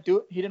didn't want to do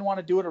it. He didn't want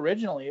to do it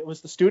originally. It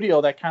was the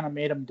studio that kind of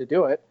made him to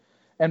do it.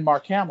 and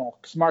Mark Hamill,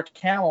 because Mark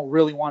Hamill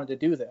really wanted to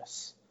do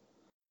this.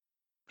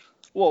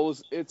 Well,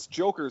 it's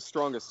Joker's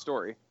strongest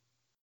story.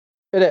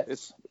 It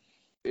is.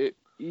 It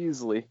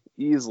easily.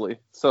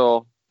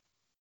 So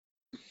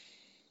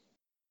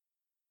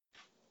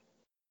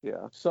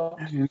yeah. So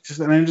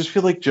I just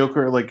feel like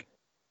Joker, like,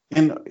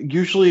 and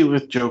usually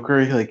with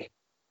Joker, like,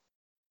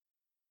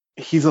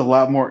 he's a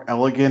lot more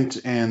elegant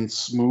and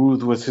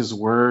smooth with his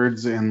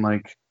words and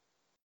like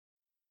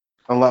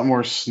a lot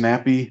more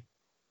snappy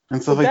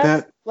and stuff like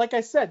that. Like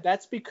I said,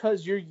 that's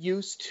because you're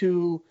used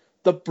to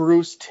the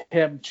Bruce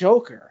Timm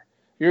Joker.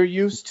 You're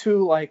used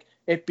to like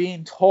it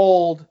being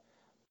told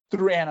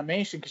through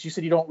animation, because you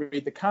said you don't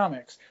read the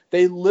comics.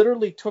 They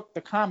literally took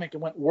the comic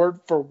and went word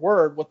for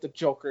word what the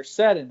Joker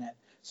said in it.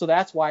 So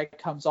that's why it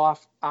comes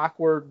off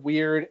awkward,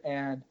 weird,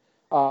 and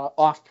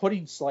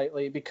off-putting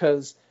slightly,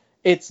 because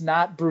it's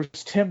not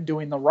Bruce Timm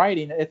doing the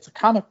writing. It's a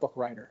comic book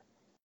writer.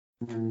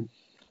 Mm-hmm.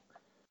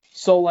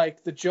 So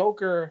like the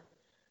Joker,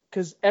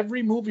 because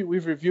every movie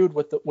we've reviewed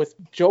with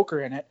Joker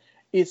in it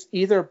is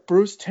either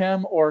Bruce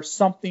Timm or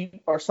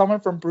someone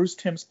from Bruce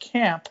Timm's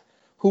camp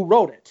who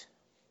wrote it.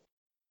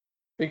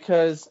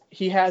 Because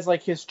he has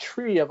like his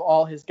tree of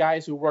all his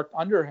guys who worked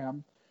under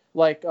him,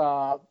 like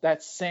that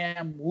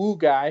Sam Woo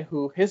guy,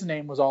 who his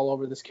name was all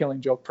over this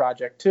Killing Joke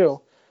project too.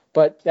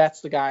 But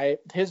that's the guy.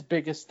 His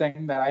biggest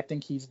thing that I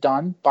think he's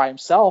done by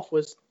himself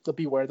was the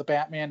Beware the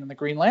Batman and the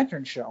Green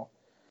Lantern show,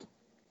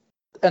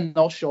 and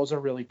those shows are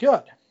really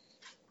good.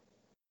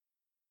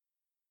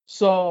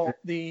 So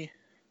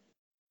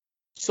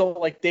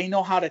like they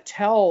know how to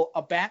tell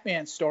a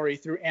Batman story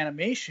through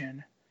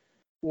animation,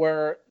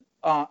 where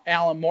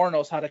Alan Moore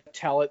knows how to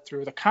tell it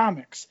through the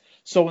comics.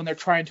 So when they're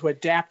trying to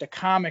adapt a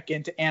comic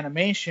into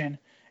animation,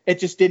 it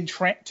just didn't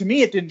to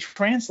me it didn't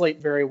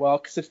translate very well,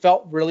 because it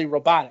felt really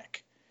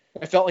robotic.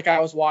 I felt like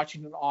I was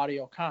watching an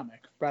audio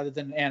comic rather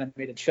than an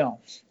animated film.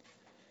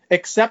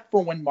 Except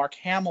for when Mark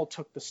Hamill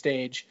took the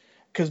stage,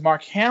 because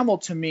Mark Hamill,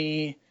 to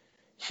me,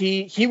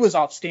 he was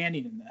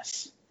outstanding in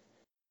this.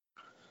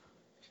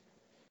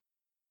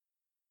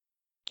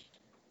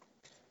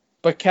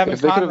 But Kevin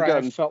Conroy,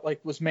 I felt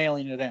like, was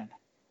mailing it in.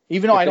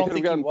 Even though I don't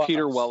think he was.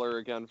 Peter Weller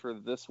again for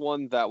this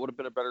one, that would have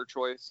been a better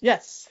choice.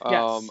 Yes.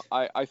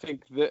 I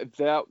think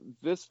that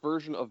this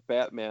version of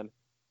Batman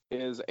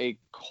is a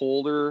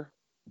colder,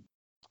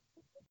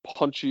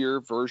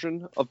 punchier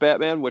version of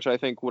Batman, which I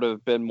think would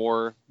have been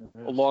more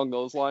along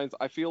those lines.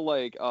 I feel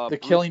like the Bruce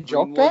Killing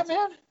Joke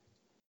Batman?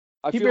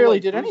 He barely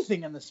did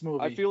anything in this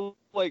movie. I feel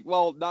like,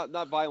 well,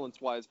 not violence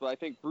wise, but I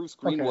think Bruce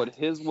Greenwood,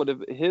 his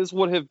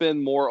would have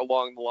been more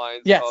along the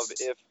lines of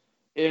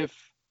if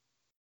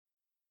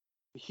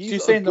he's so you're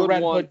saying the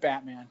Red one, Hood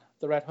Batman,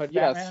 the Red Hood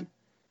Batman.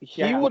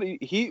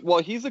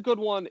 He's a good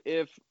one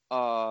if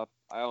I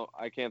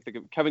can't think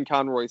of, Kevin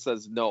Conroy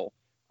says no.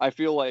 I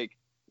feel like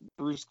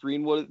Bruce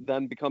Greenwood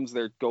then becomes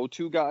their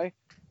go-to guy.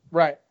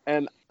 Right.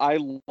 And I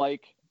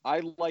like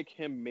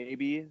him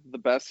maybe the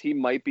best. He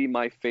might be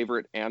my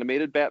favorite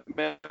animated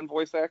Batman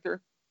voice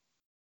actor.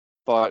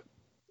 But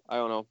I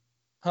don't know.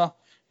 Huh.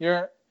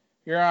 You're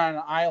on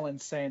an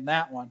island saying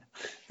that one.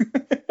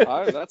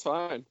 That's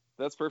fine.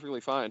 That's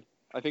perfectly fine.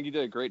 I think he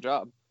did a great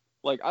job.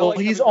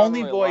 He's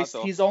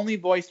only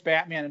voiced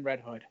Batman and Red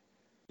Hood.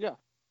 Yeah.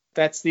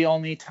 That's the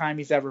only time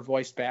he's ever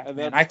voiced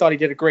Batman. I thought he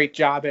did a great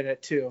job at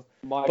it too.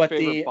 My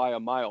favorite by a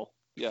mile.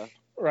 Yeah.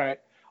 Right.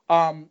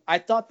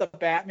 I thought the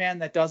Batman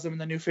that does him in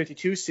the New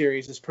 52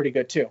 series is pretty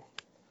good too.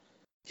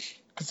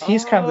 Because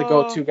he's kind of the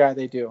go-to guy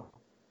they do.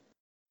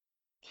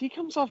 He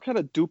comes off kind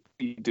of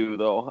doopy-doo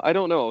though. I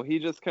don't know. He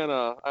just kind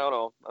of, I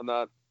don't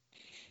know.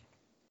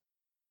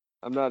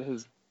 I'm not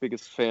his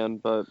biggest fan,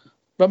 but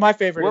my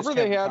favorite whoever is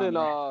they had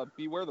Conroy. in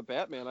Beware the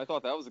Batman, I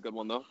thought that was a good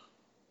one though.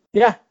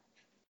 Yeah.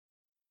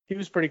 He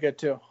was pretty good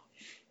too.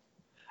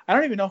 I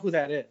don't even know who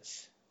that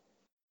is.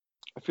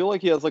 I feel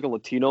like he has like a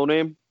Latino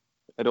name.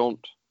 I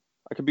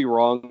could be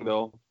wrong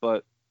though,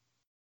 but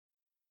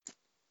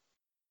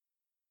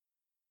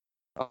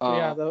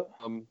but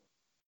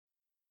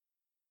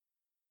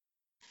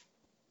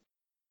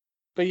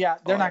yeah,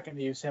 they're not going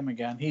to use him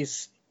again.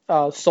 He's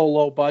so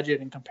low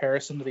budget in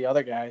comparison to the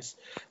other guys.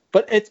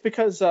 But it's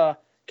because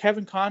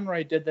Kevin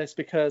Conroy did this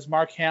because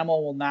Mark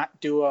Hamill will not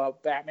do a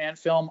Batman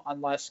film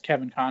unless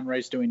Kevin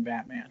Conroy's doing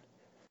Batman.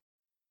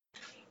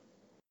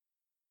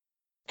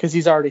 Because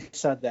he's already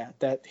said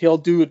that he'll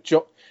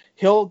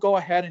go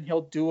ahead and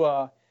he'll do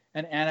an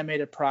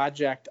animated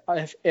project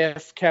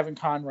if Kevin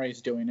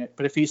Conroy's doing it.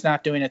 But if he's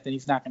not doing it, then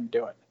he's not going to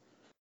do it.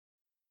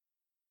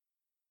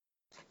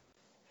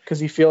 Because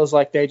he feels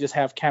like they just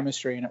have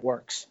chemistry and it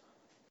works.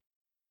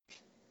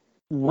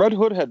 Red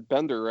Hood had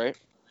Bender, right?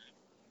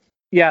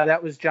 Yeah,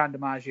 that was John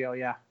DiMaggio,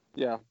 yeah.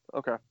 Yeah,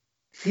 okay.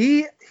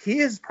 He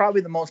is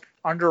probably the most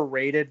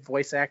underrated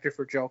voice actor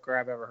for Joker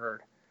I've ever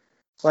heard.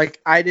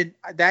 Like, I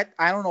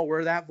don't know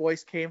where that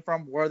voice came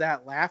from, where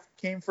that laugh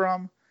came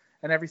from,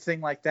 and everything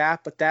like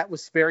that, but that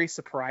was very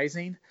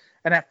surprising.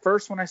 And at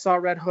first, when I saw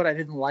Red Hood, I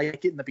didn't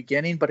like it in the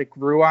beginning, but it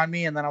grew on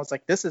me, and then I was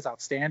like, this is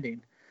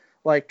outstanding.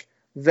 Like,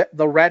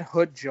 the Red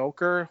Hood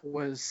Joker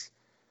was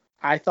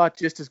I thought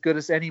just as good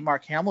as any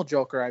Mark Hamill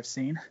Joker I've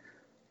seen.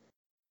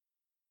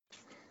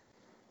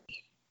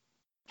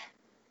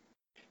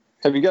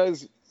 Have you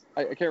guys?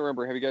 I can't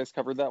remember. Have you guys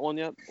covered that one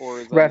yet, or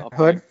is that Red an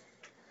Hood? upcoming?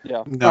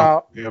 Yeah.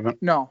 No, we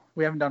haven't. No,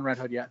 we haven't done Red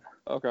Hood yet.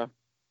 Okay.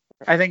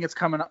 I think it's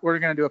coming up. We're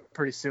going to do it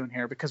pretty soon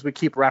here because we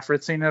keep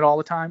referencing it all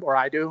the time, or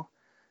I do,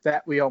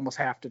 that we almost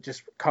have to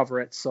just cover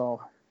it.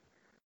 So,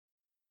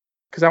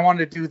 because I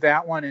wanted to do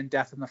that one and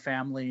Death in the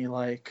Family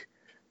like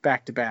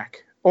back to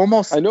back.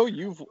 Almost. I know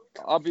you've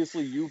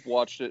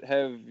watched it.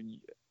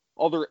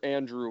 Other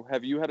Andrew,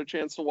 have you had a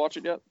chance to watch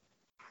it yet?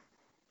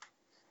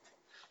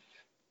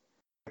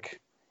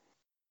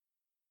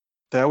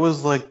 That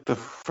was like the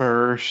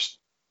first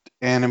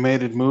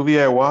animated movie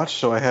I watched,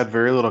 so I had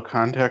very little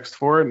context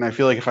for it, and I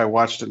feel like if I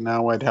watched it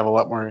now, I'd have a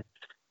lot more.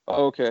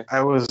 Okay.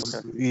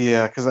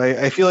 Yeah, because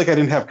I feel like I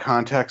didn't have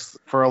context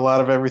for a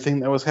lot of everything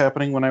that was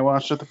happening when I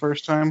watched it the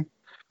first time,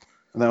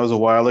 and that was a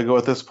while ago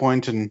at this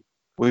point, and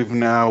we've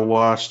now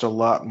watched a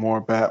lot more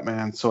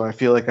Batman, so I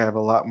feel like I have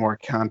a lot more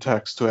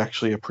context to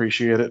actually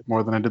appreciate it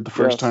more than I did the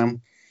first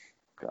time.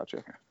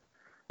 Gotcha.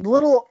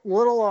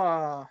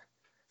 Little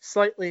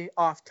slightly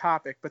off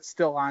topic, but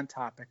still on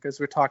topic as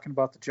we're talking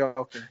about the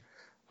Joker.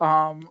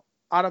 Out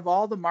of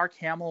all the Mark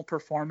Hamill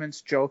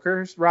performance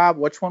Jokers, Rob,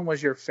 which one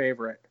was your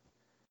favorite?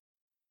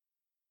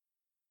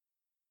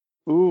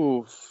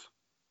 Oof.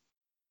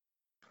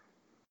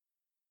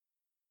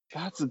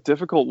 That's a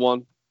difficult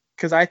one.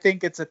 Because I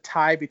think it's a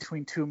tie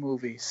between two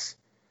movies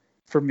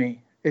for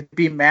me. It'd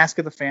be Mask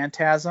of the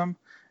Phantasm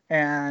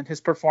and his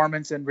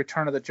performance in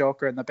Return of the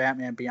Joker in the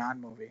Batman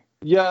Beyond movie.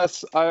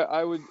 Yes,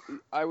 I would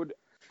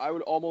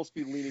almost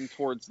be leaning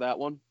towards that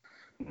one.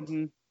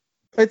 Mm-hmm.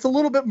 It's a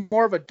little bit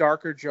more of a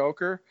darker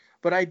Joker,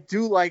 but I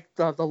do like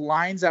the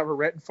lines that were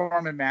written for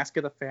him in Mask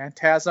of the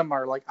Phantasm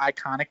are like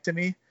iconic to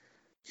me.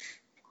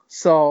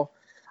 So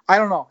I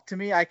don't know. To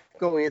me, I could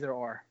go either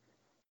or.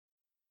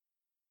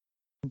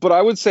 But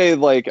I would say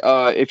like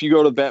if you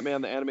go to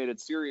Batman the Animated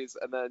Series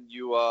and then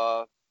you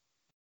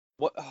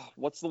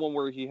what's the one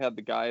where he had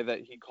the guy that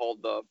he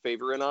called the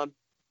favor in on?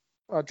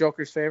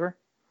 Joker's Favor.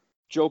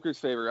 Joker's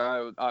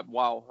Favor.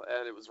 Wow,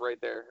 and it was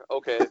right there.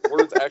 Okay,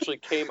 words actually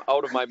came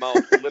out of my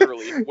mouth,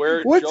 literally.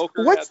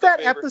 What's that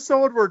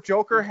episode where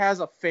Joker has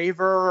a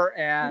favor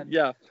and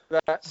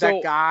that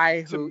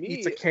guy who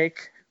eats a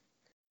cake?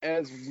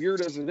 As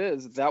weird as it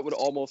is, that would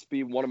almost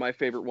be one of my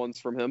favorite ones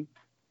from him.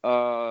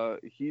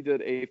 He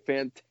did a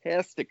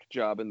fantastic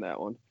job in that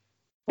one.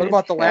 What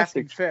about the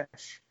laughing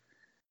fish?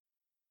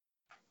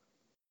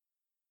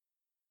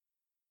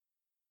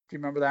 Do you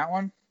remember that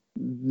one?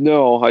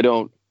 No, I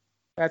don't.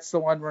 That's the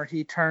one where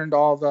he turned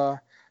all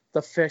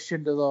the fish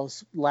into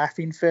those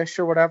laughing fish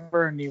or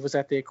whatever, and he was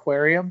at the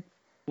aquarium.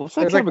 Was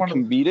that kind of a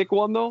comedic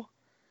one, though?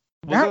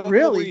 Not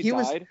really. He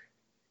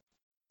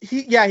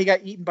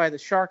got eaten by the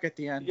shark at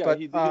the end. Yeah, but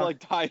he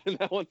died in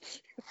that one.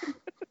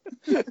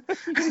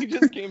 He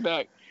just came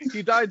back.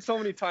 He died so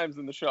many times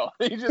in the show.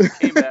 He just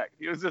came back.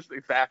 He was just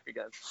back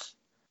again.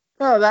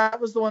 No, that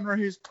was the one where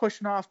he was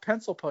pushing off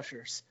pencil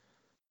pushers.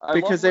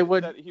 Because they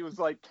would. He was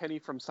like Kenny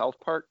from South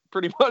Park,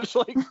 pretty much.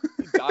 Like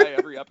he'd die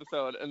every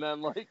episode, and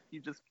then like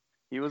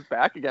he was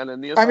back again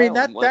in the asylum. I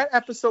mean that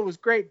episode was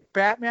great.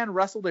 Batman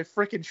wrestled a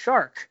freaking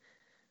shark.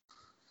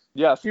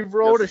 Yes, he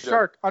rode a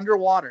shark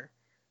underwater.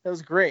 That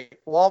was great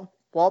while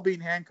being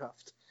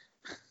handcuffed.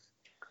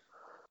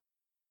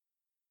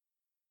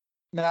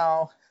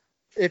 Now,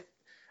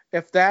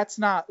 if that's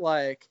not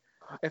like,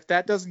 if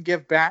that doesn't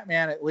give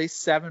Batman at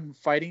least 7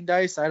 fighting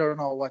dice, I don't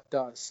know what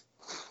does.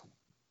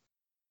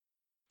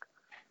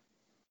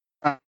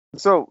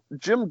 So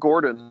Jim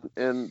Gordon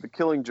in The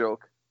Killing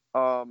Joke,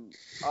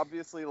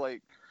 obviously,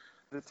 like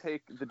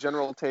the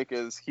general take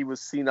is he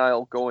was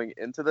senile going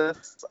into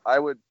this. I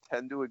would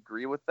tend to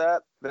agree with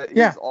that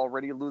he's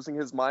already losing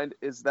his mind.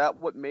 Is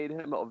that what made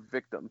him a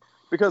victim?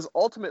 Because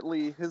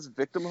ultimately his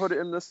victimhood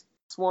in this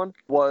one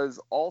was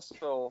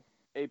also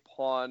a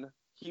pawn.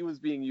 He was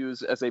being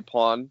used as a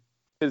pawn.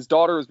 His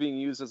daughter was being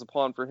used as a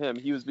pawn for him.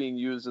 He was being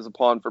used as a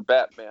pawn for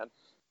Batman,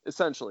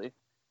 essentially.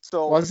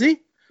 So was he?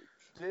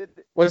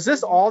 Was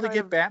this all to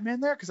get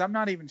Batman there? Because I'm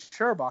not even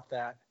sure about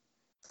that.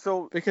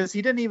 So because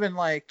he didn't even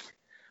like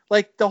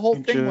the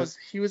whole thing was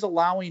he was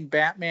allowing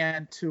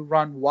Batman to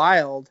run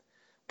wild,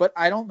 but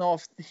I don't know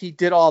if he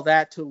did all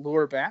that to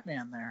lure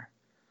Batman there.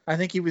 I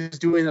think he was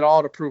doing it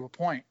all to prove a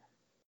point.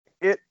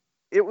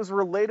 It was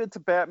related to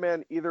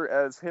Batman either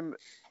as him,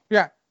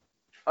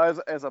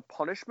 as a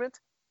punishment.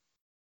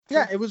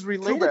 It was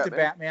related to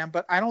Batman,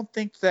 but I don't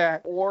think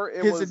that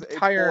his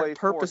entire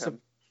purpose of.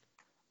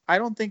 I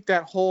don't think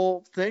that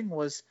whole thing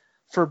was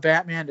for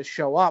Batman to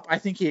show up. I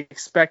think he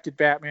expected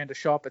Batman to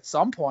show up at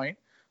some point,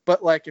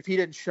 but like if he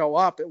didn't show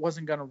up, it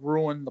wasn't going to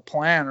ruin the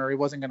plan, or he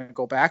wasn't going to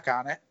go back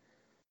on it.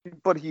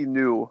 But he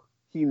knew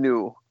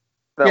that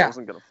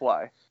wasn't going to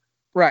fly.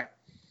 Right.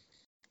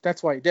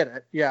 That's why he did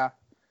it. Yeah.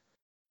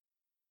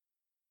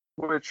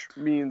 Which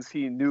means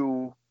he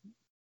knew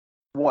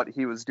what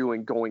he was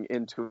doing going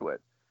into it.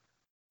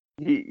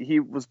 He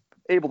was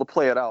able to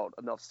play it out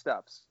enough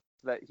steps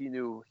that he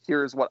knew,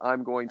 here's what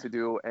I'm going to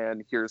do,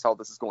 and here's how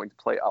this is going to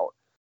play out.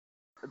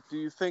 Do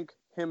you think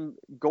him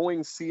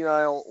going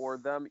senile, or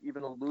them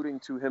even alluding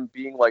to him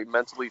being like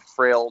mentally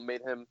frail,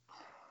 made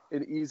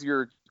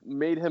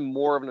him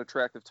more of an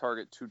attractive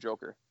target to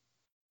Joker?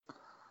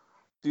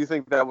 Do you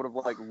think that would have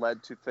like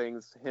led to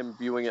things, him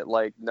viewing it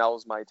like,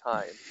 now's my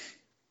time?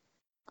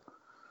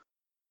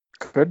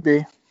 Could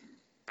be.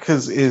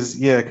 Because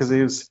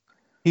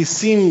he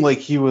seemed like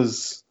he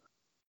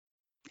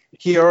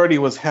already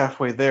was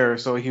halfway there,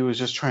 so he was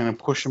just trying to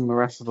push him the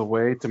rest of the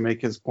way to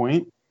make his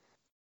point.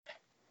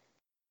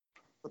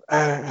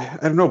 I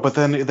don't know, but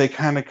then they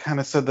kind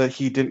of said that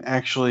he didn't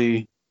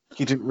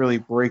really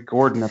break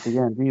Gordon at the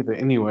end either.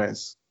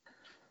 Anyways,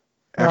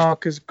 No,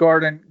 because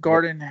Gordon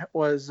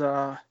was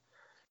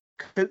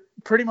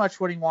pretty much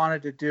what he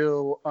wanted to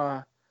do.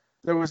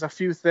 There was a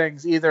few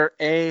things. Either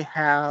I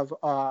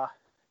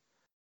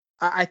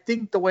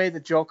think the way the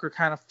Joker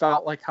kind of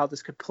felt like how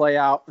this could play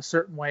out in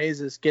certain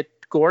ways is get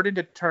Gordon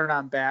to turn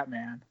on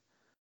Batman,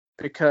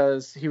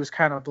 because he was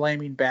kind of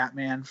blaming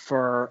Batman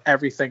for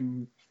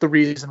everything. The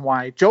reason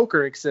why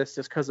Joker exists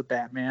is because of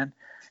Batman,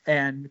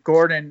 and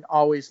Gordon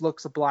always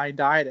looks a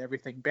blind eye to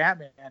everything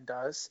Batman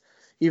does,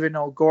 even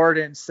though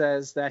Gordon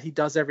says that he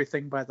does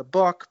everything by the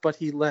book, but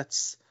he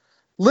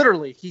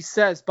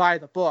says by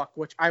the book,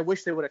 which I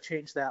wish they would have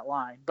changed that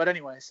line. But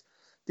anyways,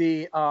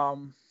 that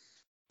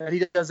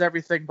he does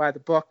everything by the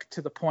book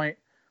to the point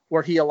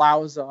where he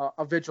allows a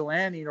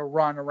vigilante to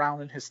run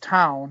around in his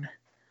town,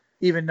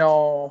 even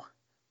though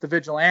the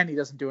vigilante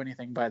doesn't do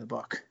anything by the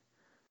book,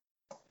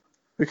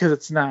 because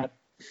it's not,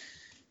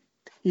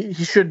 he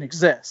shouldn't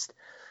exist.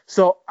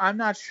 So I'm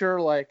not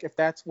sure like if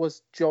that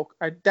was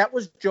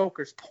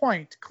Joker's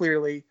point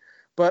clearly,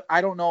 but I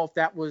don't know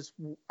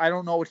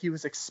what he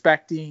was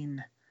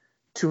expecting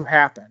to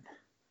happen.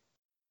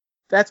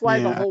 That's why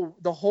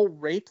the whole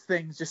rape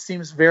thing just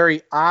seems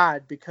very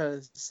odd,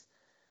 because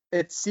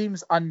it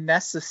seems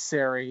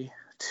unnecessary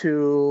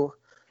for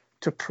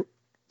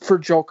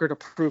Joker to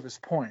prove his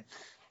point.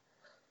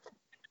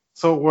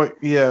 So what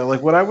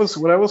I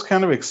was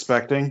kind of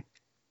expecting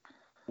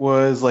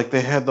was like they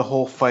had the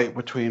whole fight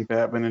between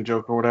Batman and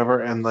Joker or whatever,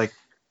 and like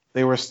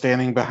they were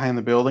standing behind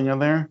the building in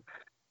there.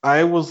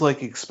 I was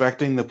like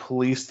expecting the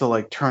police to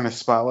like turn a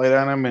spotlight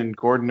on him and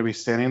Gordon to be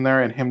standing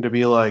there and him to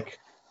be like,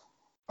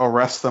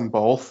 arrest them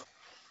both.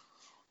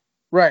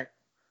 Right.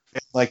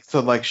 Like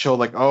to like show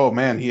like, oh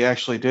man, he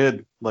actually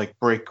did like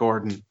break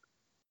Gordon.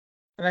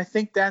 And I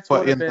think that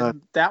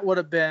would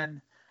have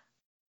been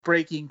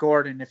breaking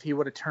Gordon if he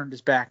would have turned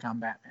his back on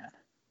Batman.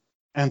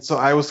 And so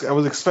I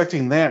was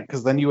expecting that,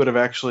 because then it would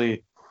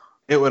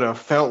have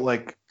felt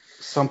like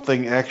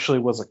something actually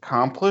was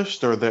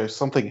accomplished, or there's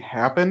something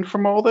happened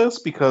from all this,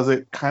 because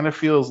it kind of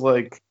feels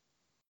like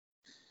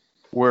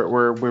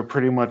we're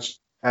pretty much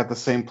at the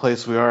same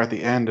place we are at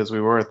the end as we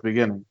were at the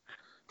beginning.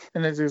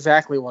 And it's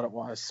exactly what it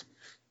was.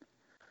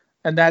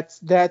 And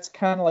that's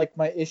kind of like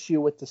my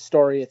issue with the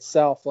story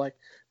itself. Like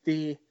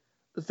the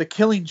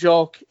Killing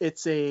Joke,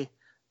 it's an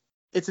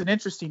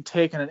interesting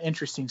take on an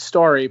interesting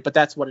story, but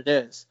that's what it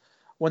is.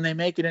 When they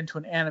make it into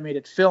an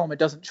animated film, it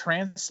doesn't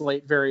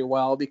translate very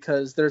well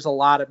because there's a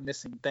lot of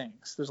missing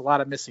things. There's a lot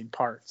of missing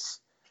parts.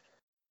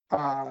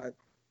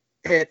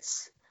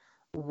 It's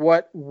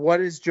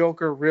what is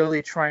Joker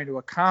really trying to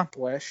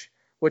accomplish,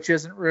 which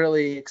isn't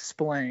really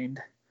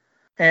explained.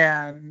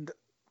 And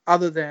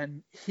other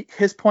than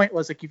his point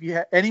was like,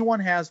 if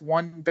anyone has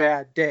one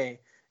bad day,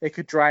 it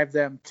could drive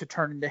them to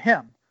turn into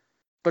him.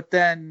 But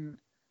then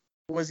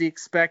was he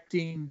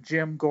expecting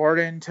Jim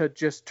Gordon to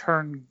just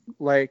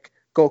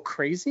go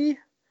crazy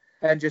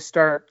and just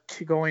start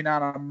going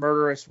on a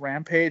murderous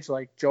rampage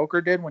like Joker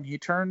did when he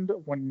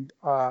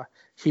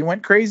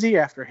went crazy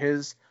after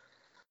his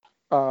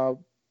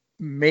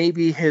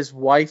maybe his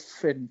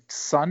wife and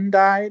son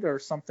died or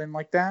something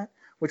like that,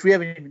 which we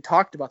haven't even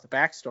talked about the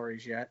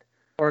backstories yet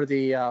or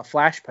the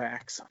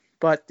flashbacks.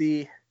 But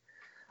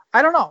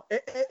I don't know.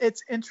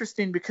 It's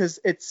interesting because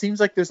it seems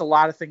like there's a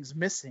lot of things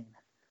missing,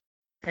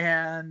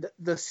 and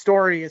the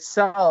story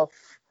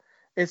itself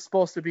is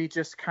supposed to be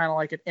just kind of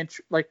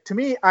like to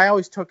me, I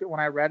always took it when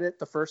I read it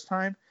the first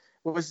time,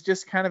 it was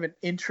just kind of an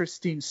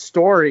interesting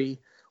story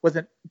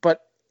but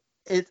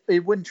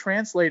it wouldn't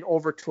translate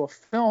over to a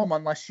film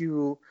unless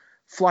you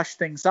flush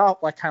things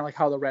out, like kind of like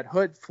how the Red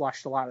Hood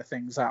flushed a lot of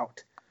things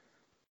out,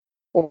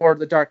 or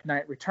the Dark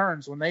Knight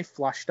Returns when they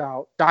flushed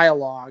out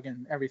dialogue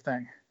and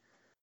everything.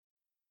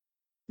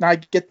 Now I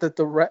get that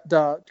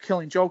the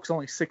Killing Joke's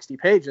only 60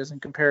 pages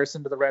in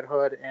comparison to the Red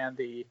Hood and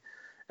the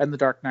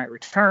Dark Knight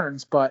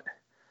Returns, but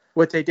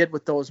what they did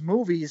with those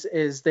movies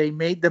is they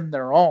made them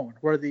their own,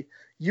 where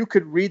you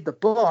could read the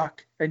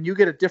book and you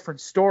get a different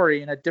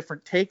story and a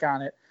different take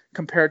on it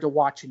compared to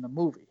watching the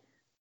movie.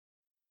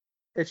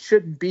 It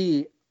shouldn't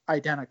be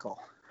identical,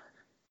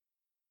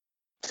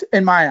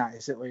 in my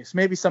eyes at least.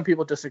 Maybe some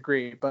people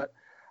disagree, but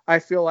I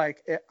feel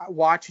like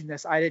watching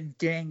this, I didn't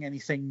gain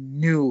anything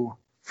new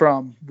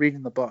from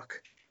reading the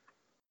book,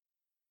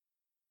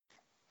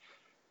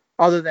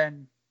 other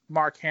than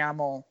Mark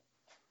Hamill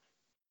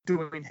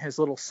doing his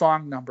little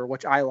song number,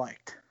 which I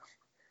liked.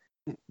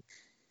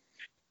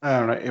 I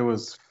don't know.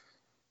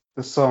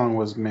 The song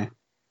was meh.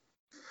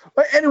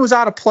 And it was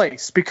out of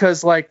place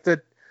because like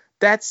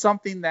that's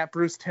something that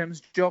Bruce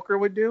Timm's Joker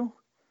would do.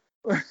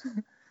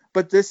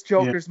 But this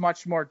Joker's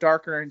much more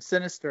darker and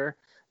sinister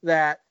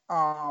that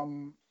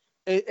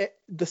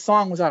the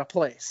song was out of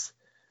place.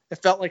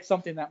 It felt like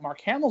something that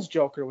Mark Hamill's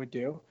Joker would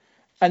do.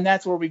 And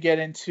that's where we get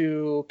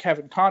into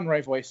Kevin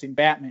Conroy voicing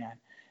Batman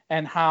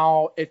and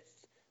how it's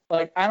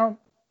like,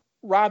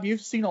 Rob,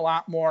 you've seen a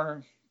lot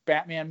more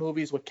Batman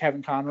movies with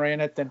Kevin Conroy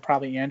in it than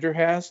probably Andrew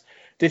has.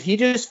 Did he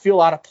just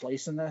feel out of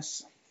place in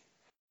this?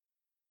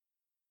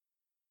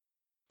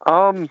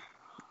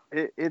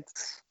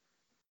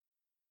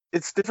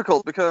 It's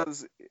difficult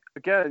because,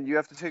 again, you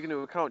have to take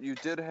into account you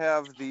did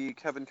have the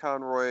Kevin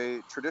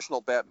Conroy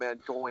traditional Batman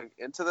going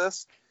into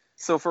this.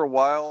 So for a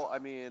while, I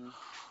mean,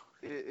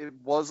 it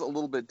was a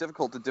little bit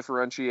difficult to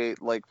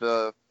differentiate like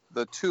the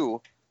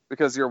two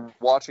because you're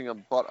watching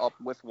them butt up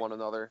with one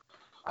another.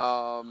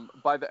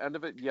 By the end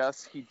of it,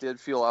 yes, he did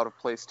feel out of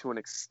place to an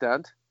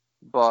extent,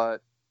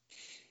 but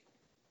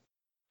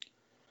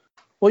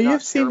well,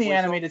 you've seen the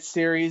animated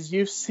series.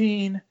 You've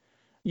seen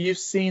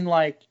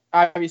like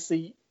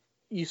obviously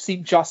you've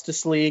seen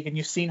Justice League, and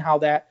you've seen how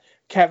that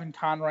Kevin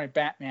Conroy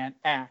Batman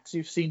acts.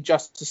 You've seen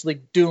Justice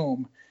League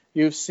Doom.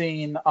 You've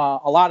seen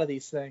a lot of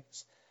these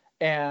things,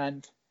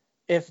 and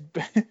if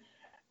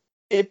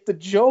the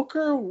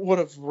Joker would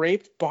have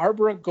raped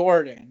Barbara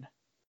Gordon,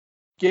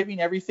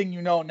 giving everything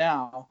you know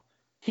now,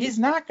 he's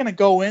not going to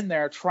go in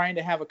there trying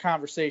to have a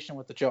conversation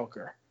with the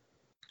Joker.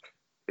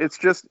 It's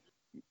just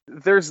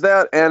there's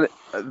that, and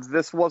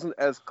this wasn't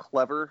as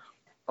clever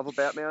of a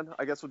Batman,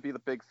 I guess would be the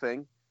big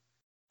thing.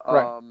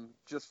 Right.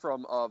 Just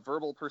from a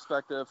verbal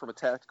perspective, from a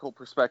tactical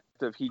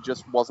perspective, he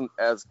just wasn't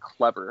as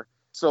clever.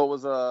 So it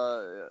was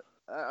I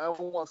don't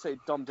want to say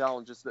dumbed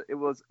down, just that it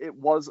was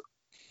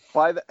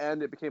by the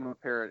end it became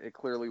apparent it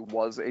clearly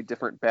was a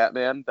different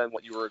Batman than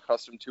what you were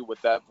accustomed to with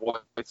that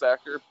voice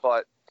actor,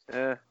 but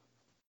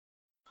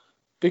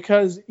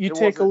because you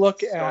take a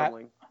look at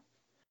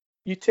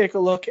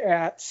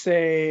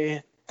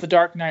say The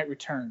Dark Knight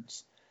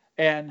Returns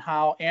and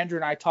how Andrew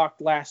and I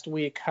talked last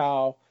week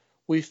how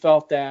we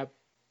felt that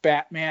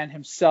Batman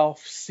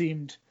himself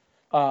seemed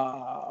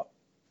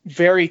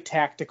very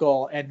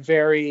tactical and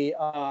very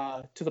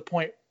to the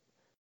point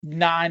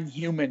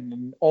non-human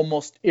and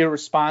almost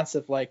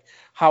irresponsive, like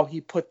how he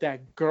put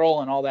that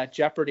girl in all that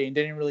jeopardy and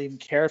didn't really even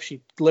care if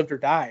she lived or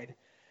died,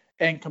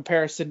 in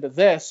comparison to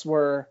this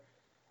where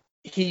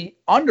he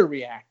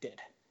underreacted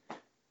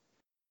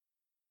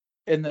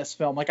in this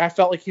film. Like I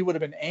felt like he would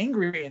have been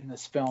angry in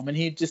this film, and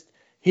he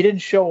didn't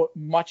show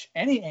much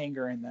any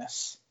anger in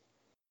this.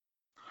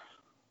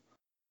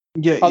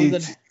 Yeah,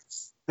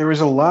 there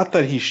was a lot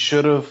that he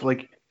should have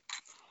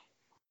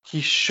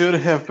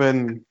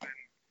been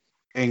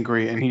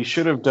angry, and he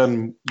should have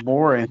done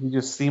more, and he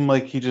just seemed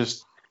like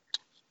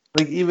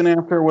even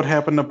after what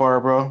happened to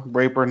Barbara,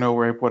 rape or no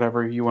rape,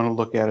 whatever you want to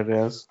look at it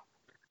as,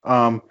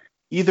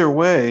 either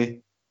way,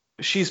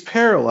 she's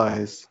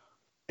paralyzed,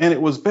 and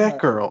it was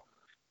Batgirl.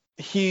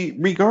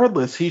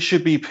 Regardless, he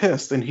should be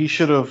pissed, and he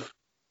should have.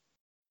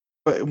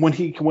 But when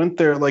he went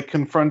there, like,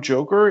 confront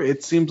Joker,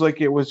 it seems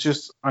like it was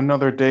just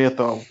another day at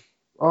the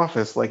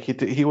office. Like,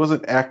 he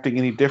wasn't acting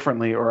any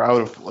differently or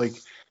out of, like,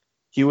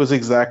 he was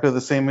exactly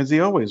the same as he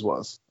always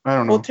was. I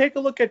don't know. Well, take a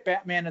look at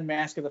Batman and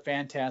Mask of the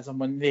Phantasm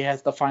when he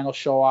has the final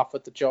show off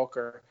with the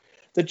Joker.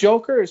 The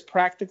Joker is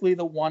practically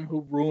the one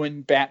who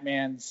ruined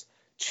Batman's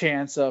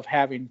chance of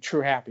having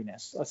true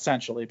happiness,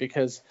 essentially,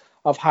 because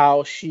of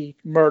how he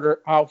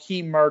murdered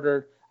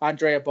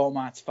Andrea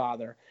Beaumont's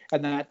father.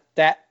 And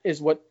that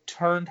is what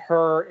turned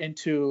her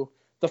into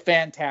the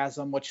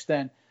Phantasm, which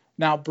then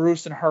now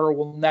Bruce and her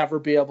will never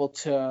be able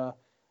to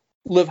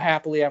live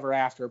happily ever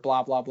after,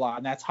 blah, blah, blah.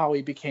 And that's how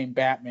he became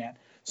Batman.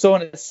 So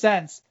in a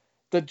sense,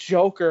 the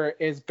Joker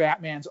is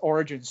Batman's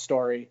origin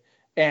story.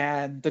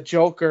 And the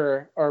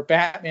Joker, or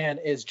Batman,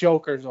 is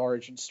Joker's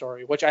origin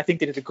story, which I think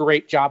they did a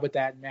great job with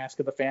that in Mask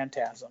of the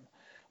Phantasm.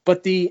 But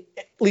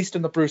at least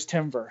in the Bruce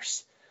Timm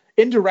verse,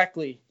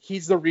 indirectly,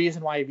 he's the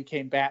reason why he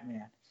became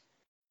Batman.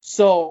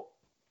 So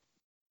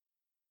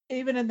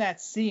even in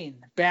that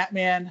scene,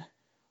 Batman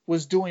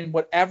was doing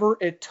whatever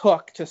it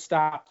took to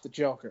stop the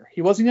Joker.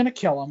 He wasn't going to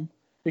kill him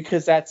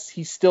because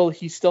he still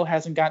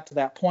hasn't got to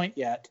that point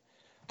yet.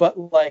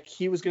 But like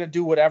he was going to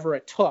do whatever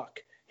it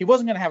took. He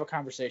wasn't going to have a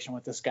conversation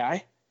with this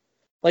guy.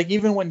 Like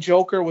even when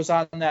Joker was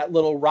on that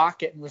little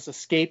rocket and was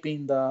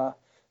escaping the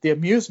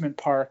amusement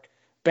park,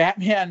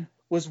 Batman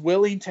was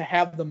willing to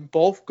have them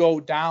both go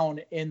down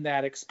in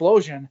that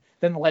explosion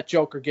than let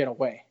Joker get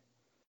away.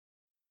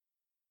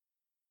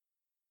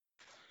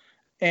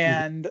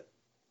 And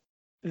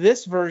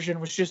this version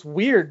was just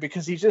weird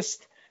because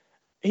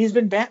he's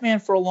been Batman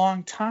for a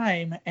long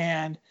time,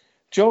 and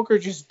Joker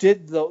just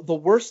did the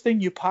worst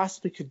thing you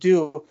possibly could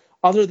do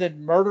other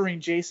than murdering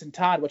Jason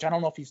Todd, which I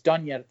don't know if he's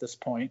done yet at this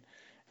point.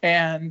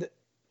 And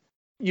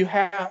you're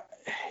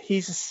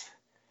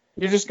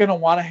just going to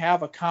want to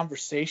have a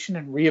conversation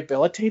and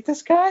rehabilitate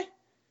this guy?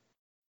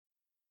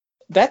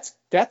 That's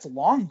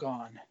long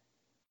gone.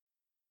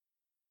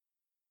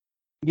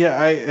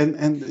 Yeah,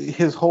 and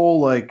his whole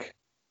like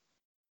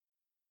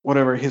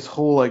whatever, his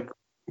whole like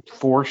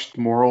forced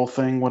moral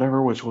thing,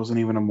 whatever, which wasn't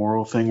even a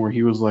moral thing, where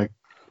he was like,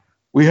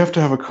 we have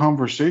to have a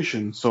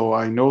conversation so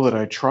I know that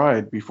I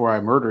tried before I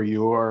murder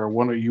you, or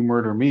one of you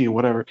murder me,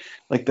 whatever.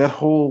 Like that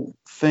whole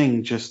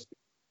thing just,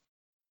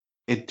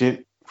 it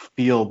didn't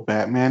feel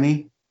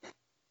Batman-y.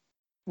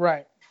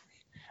 Right.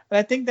 And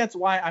I think that's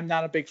why I'm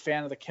not a big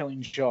fan of The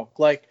Killing Joke.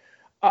 Like,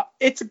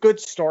 it's a good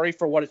story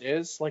for what it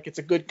is. Like, it's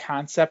a good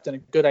concept and a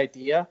good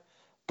idea,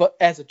 but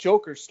as a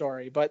Joker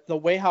story. But the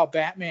way how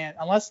Batman,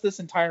 unless this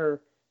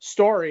entire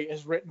story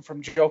is written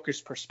from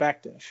Joker's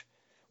perspective,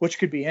 which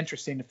could be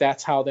interesting if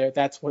that's how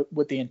that's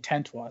what the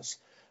intent was.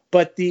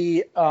 But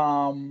the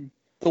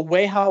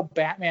way how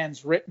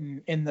Batman's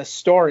written in the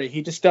story,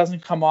 he just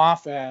doesn't come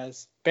off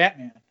as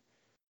Batman.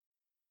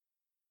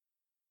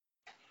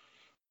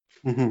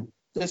 Mm-hmm.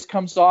 This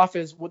comes off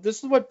as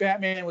this is what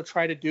Batman would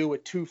try to do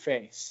with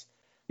Two-Face.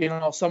 You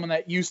know, someone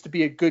that used to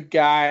be a good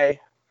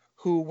guy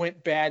who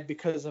went bad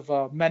because of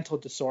a mental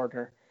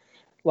disorder.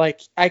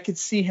 Like, I could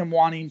see him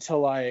wanting to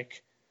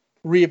like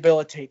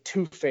rehabilitate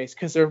Two-Face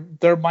because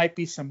there might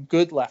be some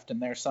good left in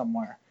there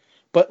somewhere.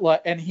 But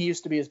and he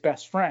used to be his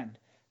best friend.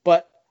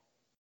 But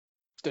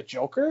the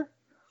Joker,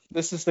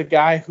 this is the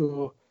guy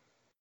who,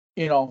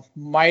 you know,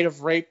 might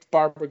have raped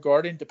Barbara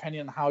Gordon,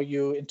 depending on how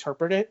you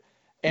interpret it.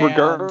 And,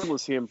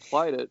 regardless, he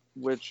implied it,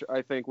 which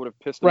I think would have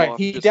pissed him right, off.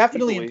 he just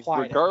definitely equally.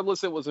 implied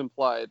Regardless, it was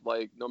implied.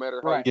 Like, no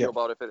matter how Right. you feel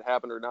about if it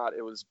happened or not,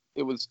 it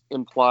was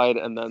implied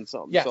and then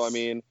some. Yes. So I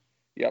mean,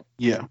 yep.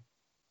 Yeah.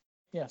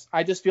 Yes,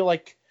 I just feel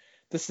like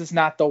this is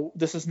not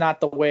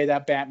the way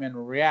that Batman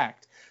will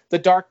react. The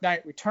Dark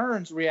Knight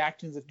Returns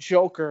reacting to the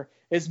Joker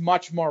is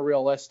much more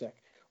realistic,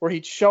 where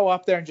he'd show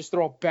up there and just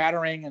throw a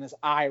batarang in his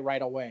eye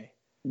right away.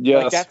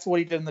 Yes. Like, that's what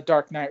he did in The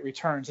Dark Knight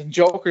Returns. And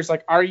Joker's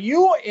like, are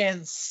you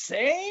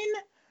insane?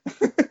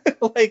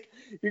 Like,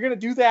 you're going to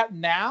do that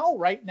now?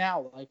 Right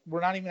now? Like, we're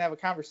not even going to have a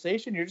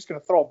conversation? You're just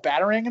going to throw a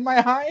batarang in my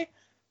eye?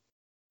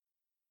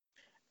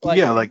 Like,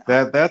 yeah, like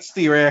that's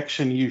the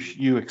reaction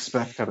you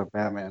expect out of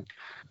Batman.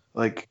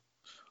 Like,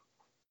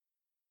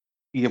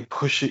 you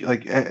push it,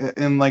 like,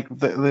 in like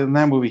in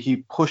that movie, he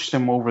pushed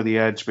him over the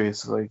edge,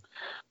 basically.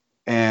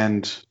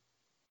 And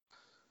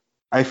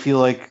I feel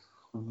like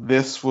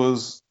this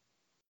was,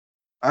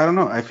 I don't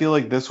know, I feel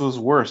like this was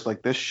worse.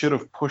 Like, this should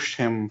have pushed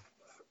him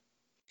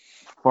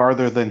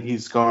farther than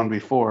he's gone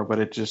before, but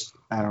it just,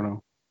 I don't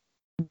know.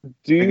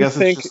 Do you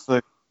think it's just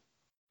the,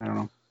 I don't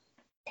know.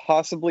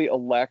 Possibly a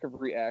lack of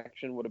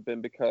reaction would have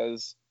been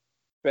because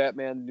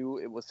Batman knew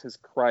it was his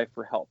cry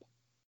for help,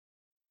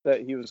 that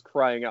he was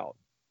crying out,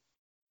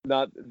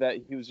 not that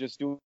he was just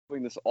doing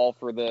this all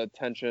for the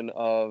attention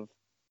of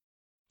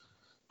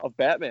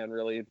Batman,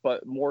 really,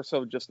 but more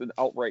so just an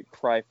outright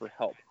cry for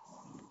help.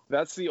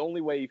 That's the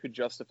only way you could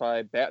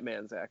justify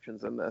Batman's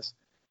actions in this,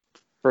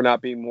 for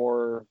not being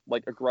more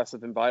like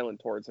aggressive and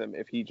violent towards him,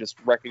 if he just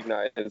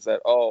recognizes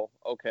that, oh,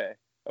 okay,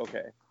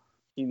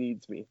 he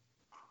needs me.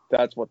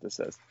 That's what this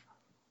is.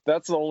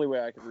 That's the only way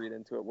I could read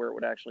into it where it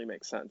would actually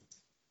make sense.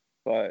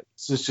 But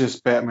This is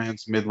just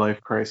Batman's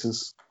midlife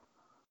crisis.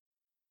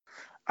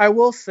 I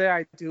will say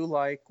I do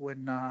like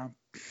when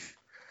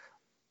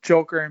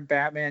Joker and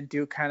Batman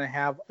do kind of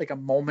have like a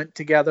moment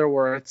together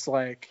where it's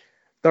like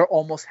they're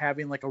almost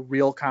having like a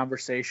real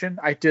conversation.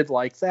 I did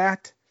like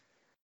that.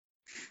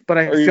 But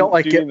I felt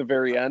like in the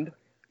very end.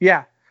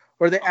 Yeah,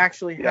 where they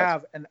actually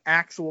have an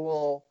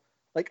actual,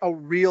 like, a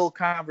real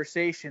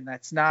conversation.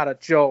 That's not a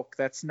joke.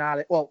 That's not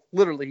it. Well,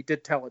 literally, he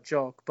did tell a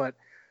joke, but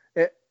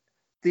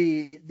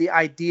the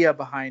idea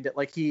behind it,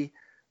 like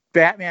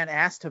Batman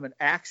asked him an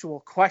actual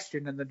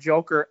question, and the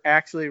Joker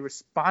actually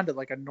responded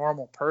like a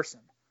normal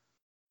person.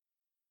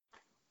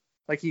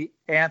 Like, he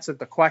answered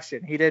the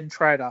question. He didn't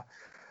try to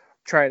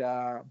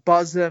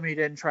buzz him. He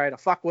didn't try to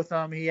fuck with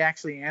him. He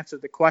actually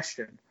answered the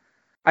question.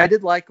 I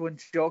did like when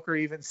Joker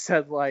even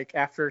said, like,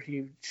 after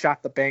he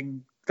shot the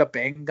bang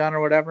gun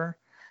or whatever,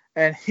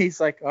 and he's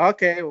like,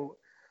 okay,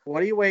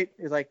 what do you wait?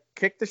 He's like,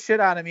 kick the shit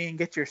out of me and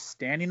get your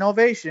standing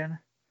ovation.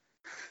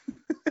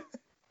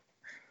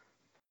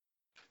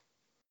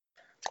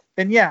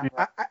 And yeah,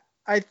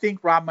 I think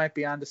Rob might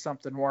be onto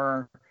something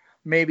where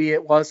maybe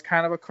it was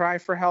kind of a cry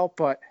for help,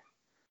 but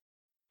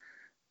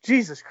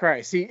Jesus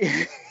Christ, he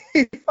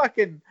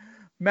fucking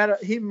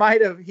he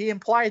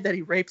implied that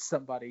he raped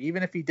somebody,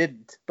 even if he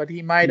didn't, but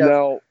he might have.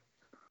 Now,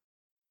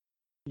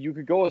 you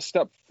could go a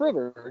step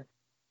further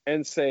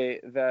and say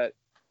that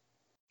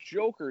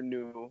Joker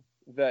knew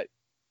that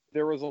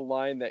there was a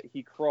line that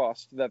he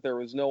crossed, that there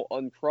was no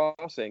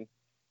uncrossing,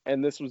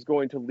 and this was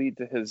going to lead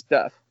to his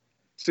death.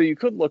 So you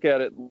could look at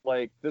it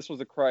like this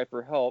was a cry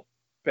for help.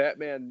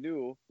 Batman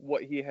knew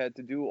what he had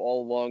to do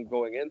all along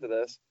going into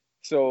this,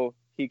 so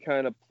he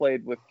kind of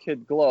played with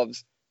kid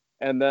gloves,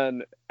 and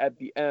then at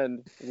the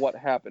end, what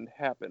happened.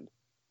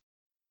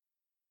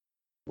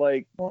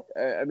 Like,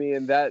 I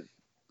mean, that,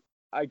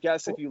 I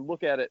guess if you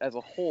look at it as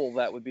a whole,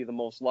 that would be the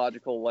most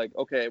logical, like,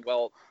 okay,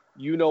 well,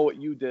 you know what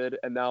you did,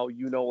 and now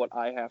you know what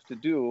I have to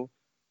do,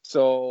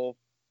 So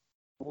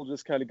we'll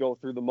just kind of go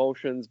through the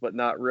motions, but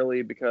not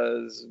really,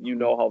 because you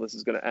know how this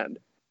is going to end.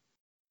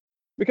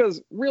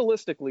 Because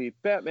realistically,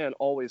 Batman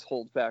always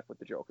holds back with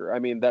the Joker. I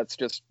mean, that's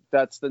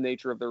the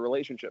nature of their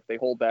relationship. They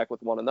hold back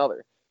with one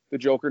another. The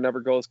Joker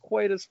never goes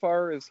quite as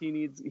far as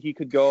he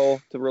could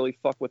go to really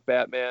fuck with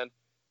Batman.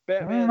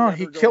 Batman I don't know. never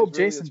He goes killed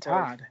really Jason as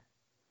far as- Todd.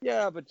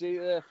 Yeah, but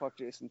fuck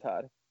Jason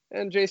Todd.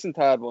 And Jason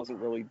Todd wasn't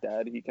really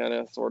dead. He kind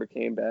of sort of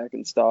came back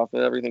and stuff,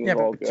 and everything was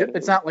Yeah, all but good.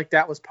 it's not like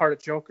that was part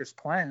of Joker's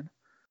plan.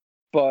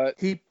 But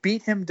He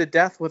beat him to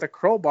death with a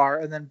crowbar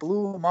and then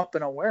blew him up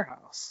in a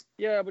warehouse.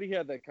 yeah, but he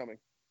had that coming.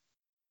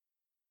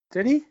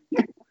 Did he?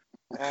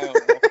 I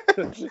don't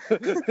know.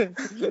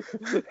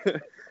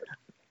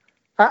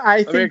 I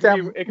mean, think it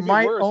that could be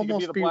might worse. He could be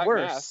almost the be Black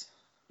worse. Mask.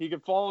 He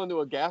could fall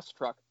into a gas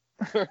truck.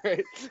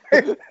 Right?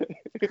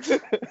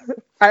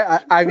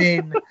 I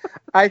mean,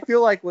 I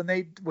feel like when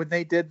they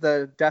did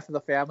the Death of the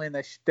Family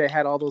and they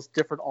had all those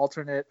different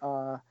alternate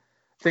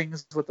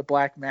things with the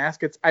Black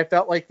Mask, I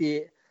felt like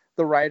the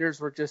writers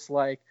were just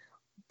like,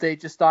 they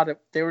just thought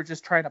they were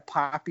just trying to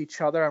pop each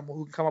other on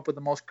who can come up with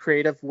the most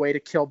creative way to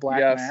kill Black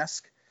Yes.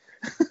 Mask.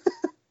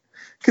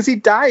 Because he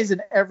dies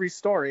in every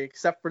story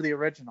except for the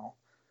original.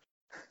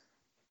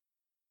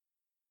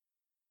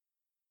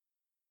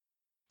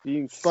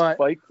 Being But-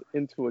 spiked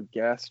into a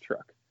gas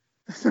truck.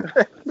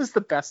 That was the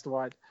best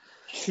one.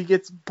 He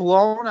gets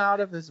blown out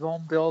of his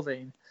own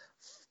building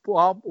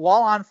while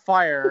on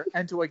fire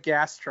into a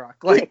gas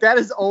truck. Like, that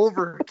is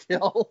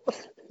overkill.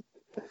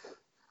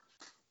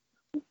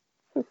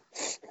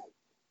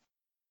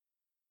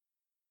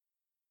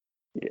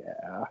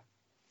 Yeah.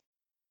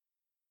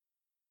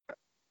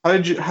 How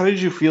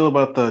did you feel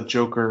about the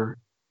Joker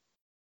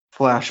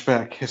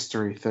flashback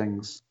history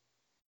things?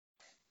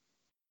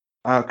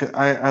 I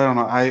don't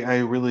know. I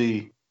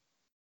really,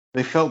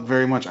 they felt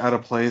very much out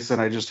of place,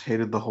 and I just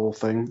hated the whole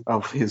thing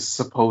of his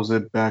supposed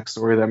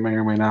backstory that may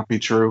or may not be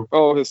true.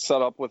 Oh, his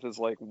setup with his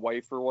like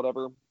wife or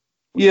whatever.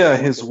 Yeah,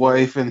 his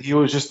wife, and he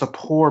was just a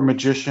poor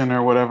magician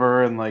or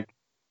whatever, and like,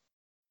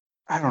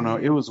 I don't know,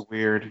 it was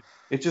weird.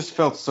 It just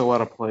felt so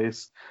out of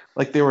place.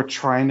 Like they were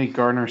trying to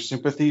garner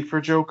sympathy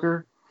for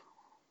Joker.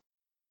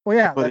 Well,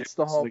 yeah, But that's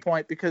the it's whole like-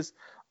 point, because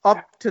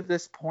up to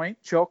this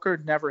point, Joker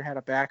never had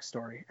a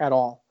backstory at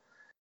all.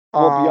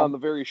 Well, beyond the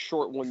very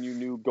short one you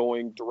knew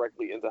going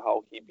directly into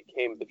how he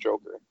became the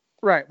Joker.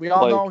 Right. We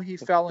all like, know he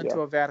fell into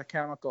yeah. a vat of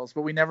chemicals,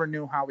 but we never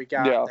knew how he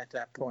got Yeah. at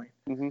that point.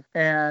 Mhm.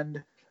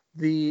 And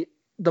the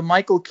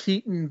Michael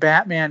Keaton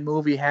Batman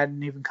movie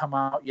hadn't even come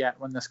out yet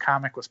when this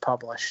comic was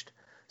published.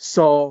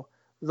 So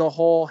the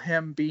whole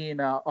him being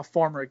a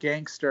former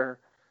gangster,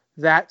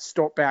 that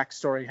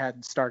backstory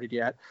hadn't started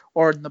yet.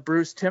 Or in the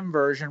Bruce Timm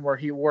version, where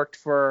he worked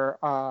for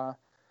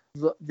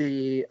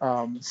the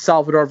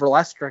Salvador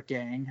Valestra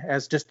gang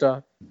as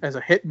a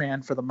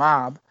hitman for the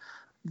mob,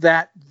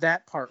 that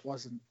part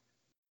wasn't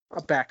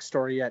a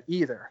backstory yet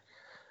either.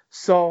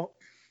 So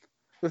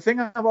the thing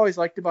I've always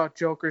liked about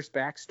Joker's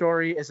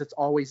backstory is it's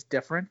always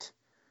different,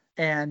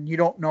 and you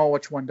don't know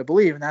which one to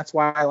believe. And that's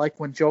why I like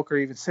when Joker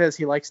even says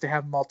he likes to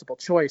have multiple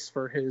choice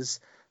for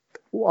his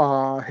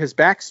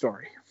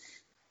backstory.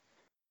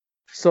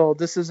 So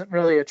this isn't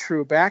really a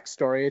true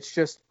backstory. It's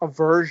just a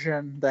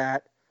version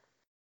that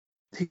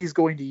he's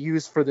going to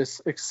use for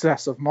this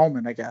excessive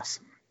moment, I guess,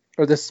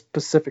 or this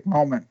specific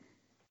moment.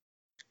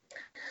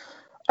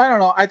 I don't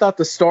know. I thought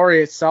the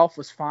story itself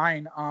was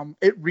fine.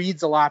 It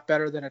reads a lot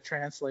better than it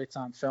translates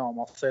on film.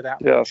 I'll say that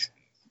much. Yes.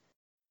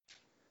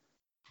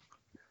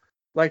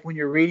 Like when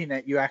you're reading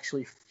it,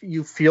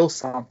 you feel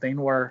something.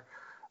 Where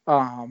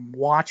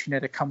watching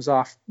it comes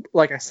off,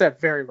 like I said,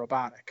 very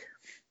robotic.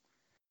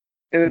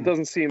 And it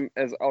doesn't seem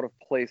as out of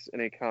place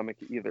in a comic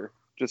either,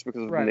 just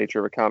because of Right. the nature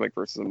of a comic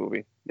versus a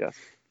movie. Yes.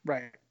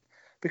 Right.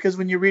 Because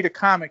when you read a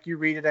comic, you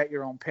read it at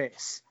your own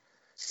pace.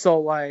 So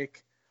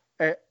like,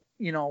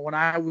 when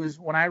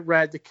I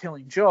read The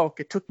Killing Joke,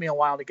 it took me a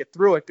while to get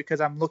through it because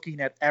I'm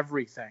looking at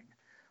everything.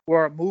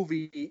 Where a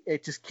movie,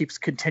 it just keeps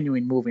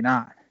continuing moving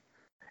on.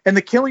 And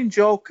The Killing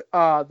Joke,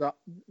 the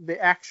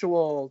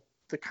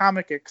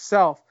comic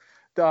itself,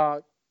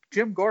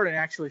 Jim Gordon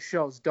actually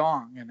shows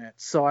dong in it.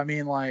 So I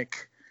mean,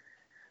 like,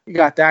 you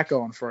got that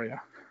going for you.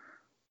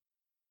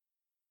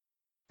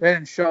 They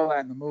didn't show that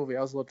in the movie.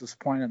 I was a little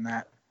disappointed in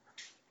that.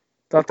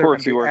 Of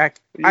course you were. I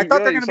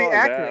thought they were You going to saw be his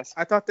accurate. ass.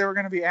 I thought they were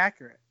going to be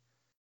accurate.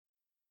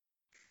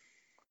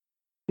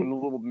 When the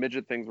little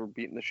midget things were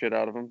beating the shit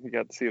out of him, you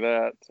got to see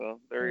that. So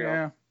there you go.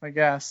 Yeah, I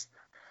guess.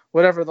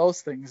 Whatever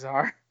those things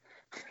are.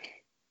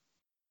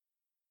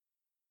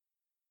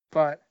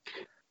 But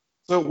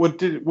So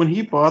when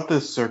he bought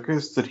this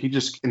circus, did he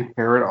just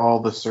inherit all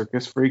the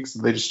circus freaks?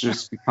 Did they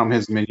just become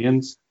his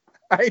minions?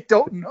 I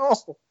don't know.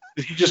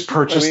 Did he just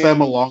purchase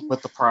them along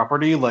with the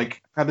property?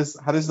 Like, how does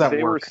that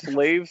They were work?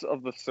 slaves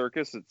of the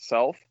circus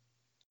itself.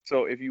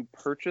 So if you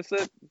purchase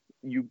it,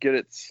 you get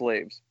its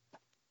slaves.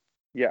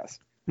 Yes.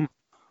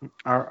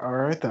 All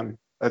right then.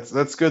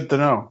 That's good to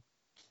know.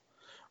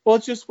 Well,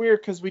 it's just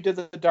weird because we did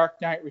the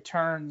Dark Knight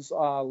Returns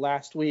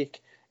last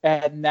week,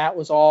 and that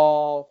was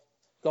all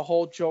the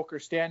whole Joker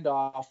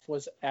standoff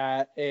was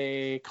at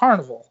a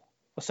carnival,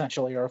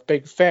 essentially, or a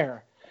big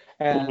fair.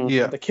 And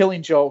Yeah. the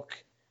Killing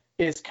Joke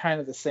is kind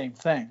of the same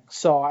thing.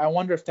 So I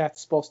wonder if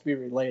that's supposed to be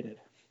related.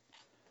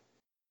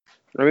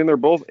 I mean, they're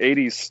both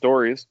 80s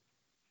stories.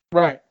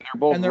 Right. They're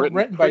both And they're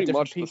written by pretty different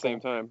much people. at the same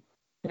time.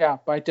 Yeah,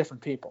 by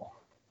different people.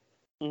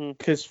 Mhm.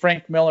 Because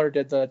Frank Miller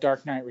did The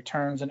Dark Knight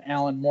Returns and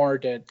Alan Moore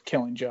did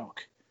Killing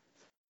Joke.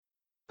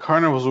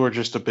 Carnivals were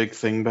just a big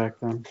thing back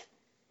then.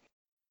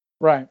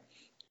 Right.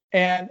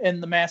 And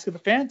in The Mask of the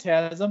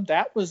Phantasm,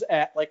 that was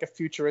at like a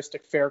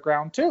futuristic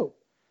fairground too.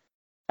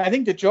 I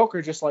think the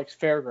Joker just likes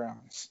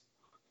fairgrounds.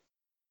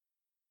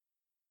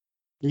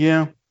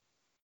 Yeah.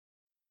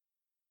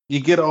 You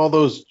get all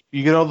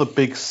the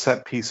big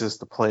set pieces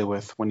to play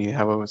with when you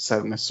have a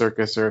set in a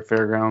circus or a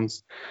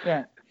fairgrounds.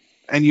 Yeah.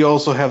 And you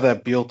also have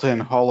that built-in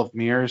Hall of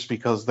Mirrors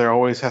because there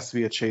always has to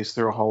be a chase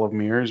through a Hall of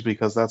Mirrors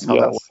because that's how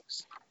that Yes.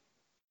 works.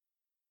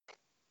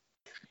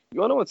 You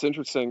want to know what's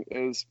interesting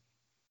is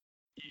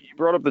you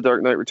brought up The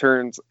Dark Knight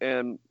Returns,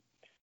 and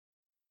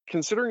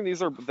considering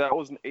that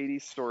was an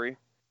 80s story,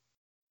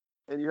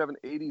 and you have an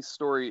 80s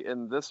story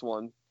in this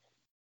one.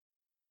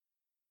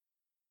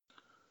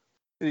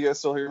 Can you guys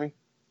still hear me?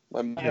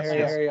 I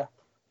hear you.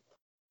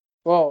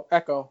 Whoa,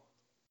 echo.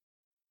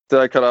 Did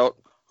I cut out?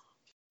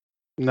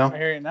 No. I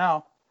hear you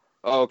now.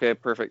 Oh, okay,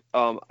 perfect.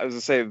 I was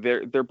gonna say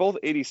they're both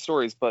 80s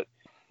stories, but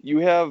you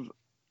have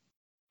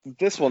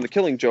this one, The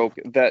Killing Joke,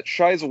 that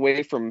shies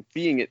away from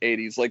being at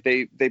 80s. Like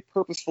they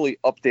purposefully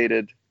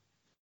updated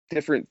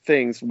different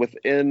things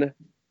within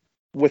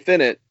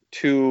it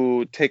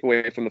to take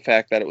away from the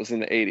fact that it was in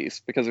the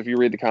 80s. Because if you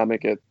read the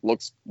comic, it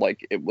looks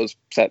like it was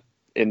set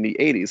in the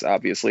 80s,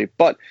 obviously.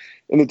 But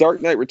in The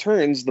Dark Knight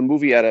Returns, the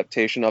movie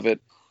adaptation of it,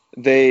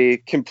 they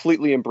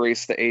completely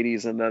embrace the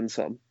 80s and then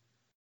some.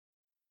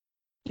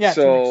 Yeah,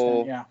 to an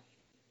extent, yeah.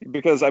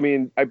 Because, I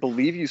mean, I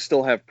believe you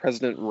still have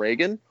President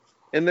Reagan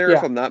in there,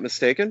 if I'm not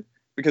mistaken,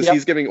 because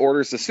he's giving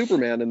orders to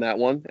Superman in that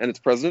one, and it's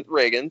President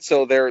Reagan.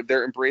 So they're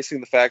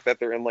embracing the fact that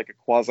they're in like a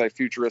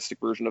quasi-futuristic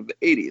version of the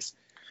 80s.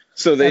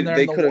 So they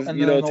could have, taken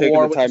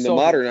the time to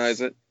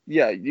modernize it.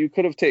 Yeah, you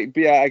could have taken.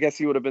 Yeah, I guess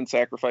you would have been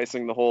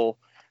sacrificing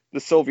the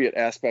Soviet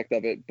aspect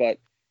of it, but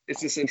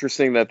it's just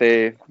interesting that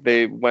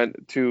they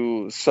went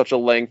to such a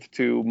length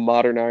to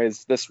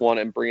modernize this one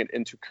and bring it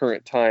into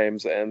current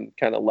times, and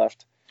kind of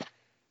left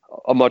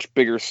a much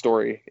bigger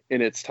story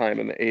in its time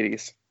in the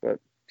 80s. But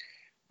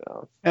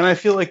and I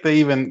feel like they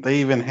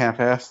even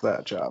half-assed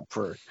that job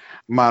for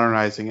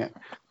modernizing it.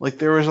 Like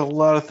there was a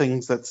lot of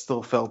things that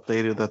still felt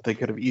dated that they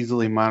could have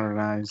easily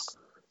modernized.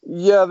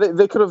 Yeah,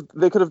 they could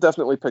have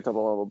definitely picked up a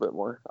little bit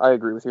more. I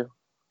agree with you.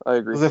 I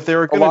agree. Because if they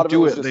were going to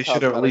do it, they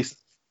should have at least.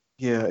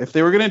 Yeah, if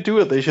they were going to do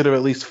it, they should have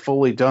at least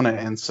fully done it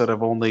instead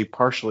of only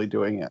partially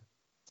doing it.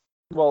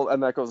 Well,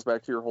 and that goes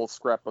back to your whole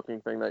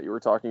scrapbooking thing that you were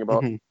talking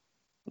about.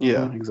 Mm-hmm.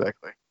 Yeah,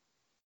 exactly.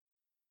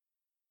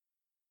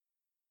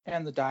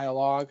 And the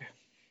dialogue.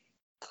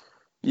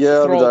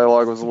 Yeah, the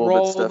dialogue was a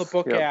little bit stiff. Throw the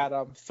book at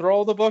him.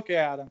 Throw the book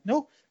at him.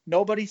 No,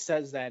 nobody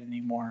says that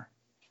anymore.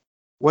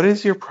 What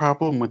is your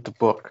problem with the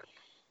book?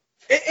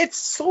 It's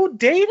so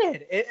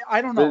dated.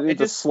 I don't know. They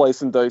just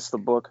slice and dice the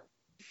book.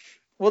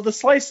 Well, the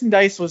slice and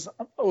dice was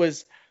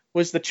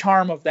the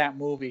charm of that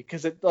movie,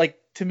 because it, like,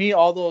 to me,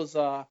 all those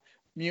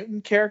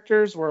mutant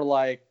characters were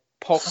like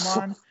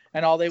Pokemon,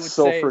 and all they would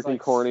say is like,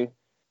 corny.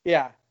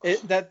 Yeah,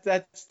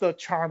 that's the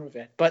charm of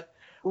it. But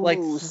like,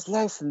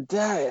 slice and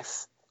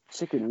dice.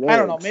 Chicken I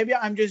don't know. Maybe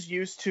I'm just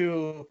used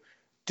to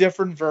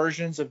different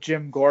versions of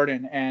Jim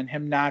Gordon and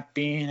him not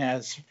being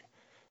as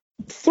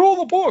throw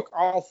the book.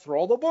 I'll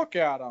throw the book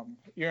at him.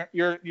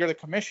 You're the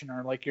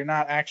commissioner. Like you're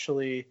not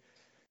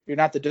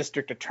the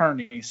district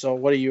attorney. So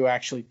what are you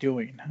actually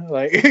doing?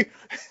 Like,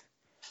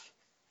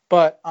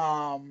 but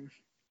I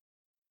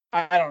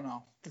don't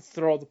know.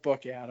 Throw the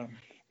book at him,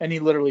 and he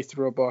literally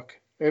threw a book.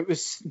 It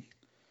was.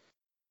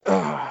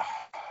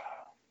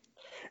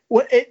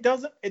 Well, it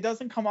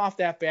doesn't come off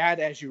that bad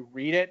as you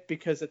read it,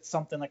 because it's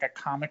something like a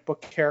comic book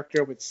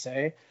character would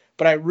say.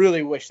 But I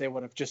really wish they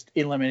would have just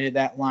eliminated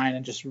that line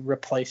and just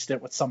replaced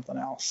it with something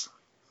else.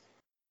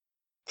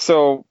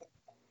 So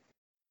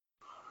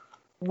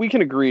we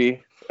can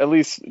agree, at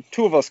least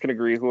two of us can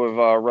agree who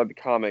have read the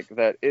comic,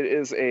 that it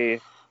is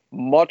a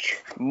much,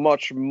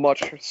 much,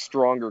 much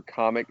stronger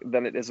comic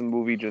than it is a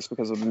movie, just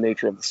because of the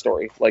nature of the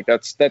story. Like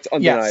that's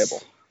undeniable.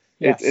 Yes.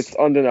 Yes. It's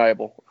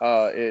undeniable.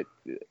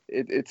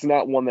 It's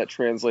not one that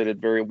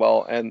translated very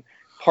well, and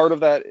part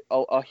of that,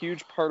 a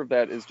huge part of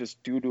that, is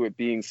just due to it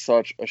being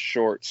such a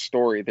short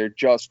story. There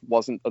just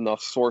wasn't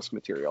enough source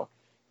material.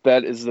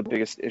 That is the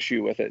biggest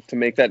issue with it. To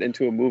make that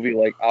into a movie,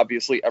 like,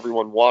 obviously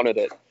everyone wanted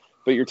it,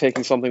 but you're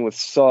taking something with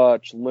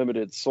such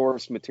limited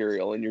source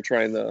material and you're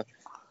trying to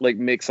like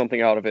make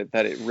something out of it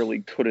that it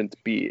really couldn't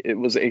be. It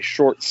was a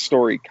short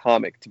story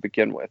comic to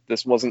begin with.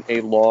 This wasn't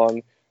a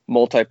long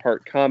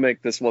multi-part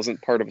comic. This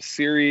wasn't part of a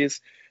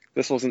series.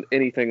 This wasn't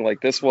anything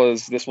like this.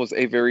 Was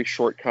a very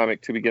short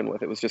comic to begin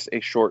with. It was just a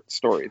short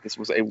story. This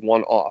was a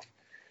one-off.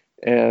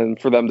 And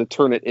for them to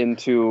turn it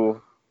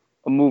into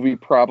a movie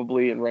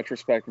probably in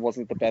retrospect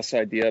wasn't the best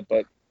idea,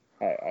 but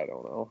I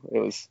don't know.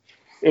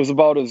 It was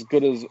about as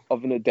good as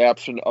of an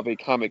adaptation of a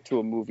comic to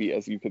a movie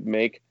as you could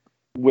make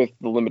with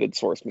the limited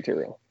source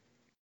material.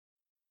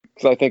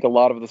 Because I think a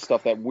lot of the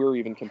stuff that we're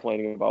even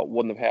complaining about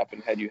wouldn't have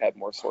happened had you had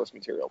more source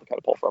material to kind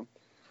of pull from.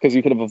 Because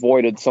you could have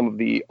avoided some of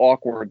the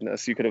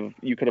awkwardness. You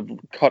could have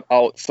cut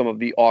out some of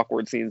the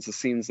awkward scenes, the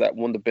scenes that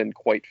wouldn't have been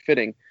quite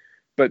fitting.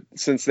 But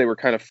since they were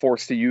kind of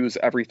forced to use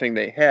everything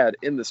they had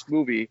in this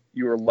movie,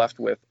 you were left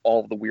with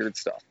all of the weird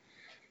stuff.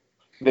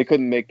 They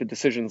couldn't make the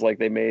decisions like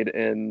they made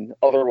in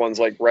other ones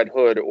like Red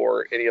Hood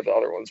or any of the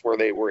other ones where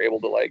they were able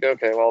to like,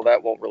 okay, well,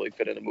 that won't really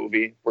fit in a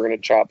movie. We're going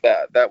to chop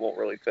that. That won't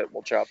really fit.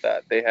 We'll chop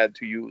that. They had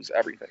to use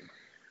everything.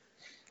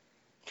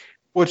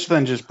 Which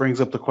then just brings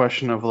up the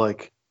question of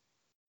like,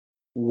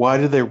 why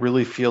did they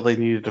really feel they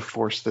needed to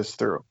force this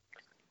through?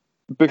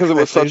 Because it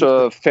was such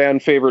a fan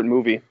favorite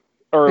movie.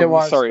 Or It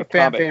was sorry, a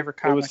fan comic. favorite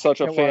comic. It was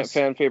such a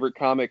fan favorite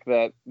comic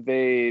that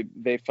they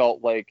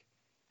felt like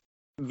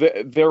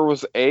there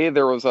was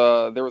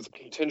a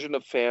contingent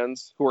of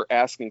fans who were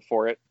asking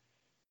for it,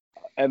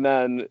 and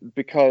then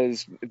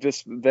because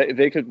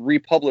they could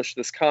republish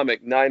this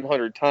comic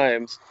 900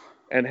 times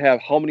and have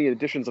how many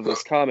editions of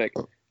this comic,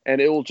 and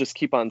it will just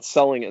keep on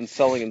selling and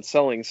selling and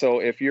selling.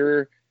 So if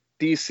you're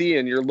DC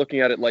and you're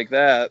looking at it like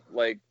that,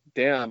 like,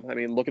 damn, I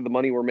mean, look at the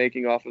money we're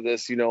making off of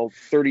this,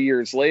 30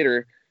 years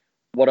later.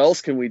 What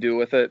else can we do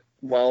with it?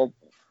 Well,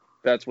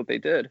 that's what they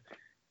did.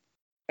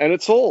 And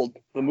it sold.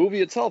 The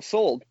movie itself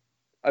sold.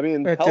 I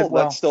mean, hell,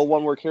 that's still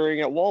one we're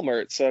carrying at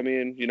Walmart. So, I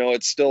mean,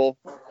 it's still,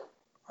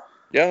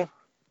 yeah.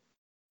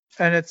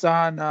 And it's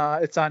on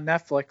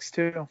Netflix,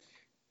 too.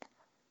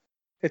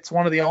 It's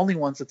one of the only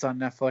ones that's on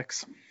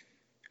Netflix.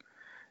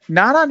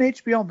 Not on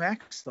HBO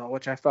Max, though,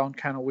 which I found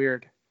kind of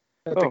weird.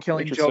 That The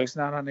Killing Joke's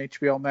not on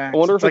HBO Max. I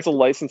wonder if it's a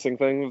licensing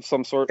thing of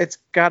some sort. It's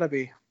got to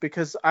be,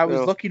 because I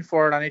was looking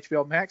for it on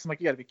HBO Max. I'm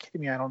like, you got to be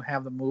kidding me. I don't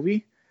have the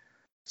movie.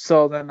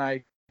 So then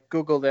I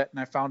Googled it, and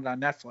I found it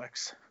on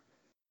Netflix.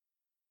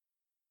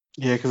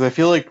 Yeah, because I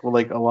feel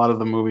like a lot of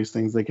the movies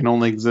things, they can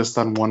only exist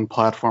on one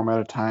platform at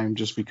a time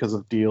just because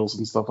of deals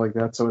and stuff like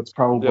that. So it's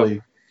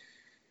probably,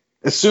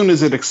 as soon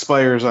as it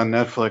expires on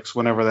Netflix,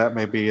 whenever that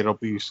may be, it'll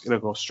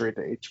go straight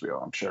to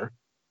HBO, I'm sure.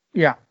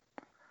 Yeah.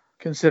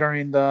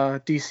 Considering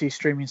the DC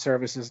streaming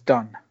service is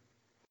done.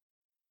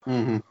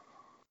 Mm-hmm.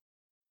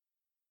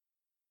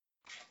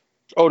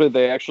 Oh, did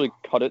they actually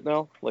cut it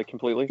now? Like,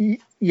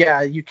 completely?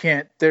 Yeah, you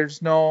can't.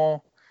 There's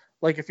no...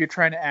 Like, if you're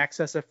trying to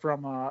access it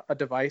from a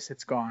device,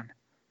 it's gone.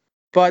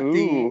 But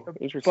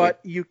but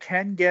you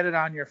can get it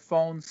on your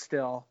phone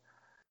still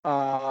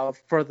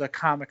for the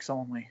comics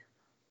only.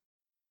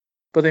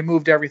 But they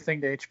moved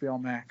everything to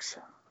HBO Max.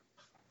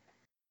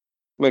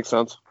 Makes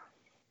sense.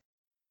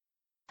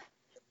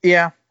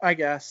 Yeah, I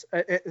guess.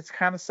 It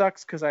kind of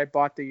sucks because I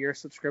bought the year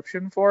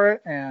subscription for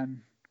it,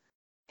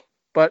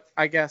 but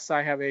I guess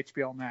I have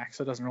HBO Max,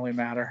 so it doesn't really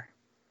matter.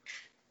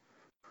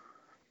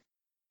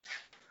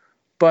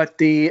 But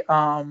for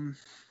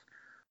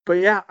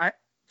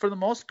the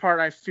most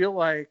part, I feel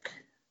like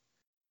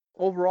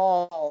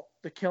overall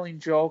The Killing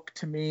Joke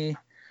to me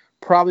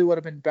probably would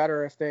have been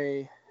better if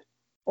they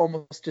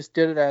almost just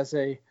did it as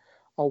a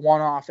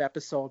one-off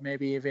episode,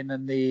 maybe even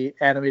in the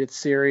animated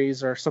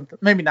series or something.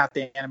 Maybe not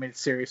the animated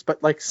series,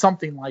 but like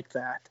something like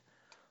that,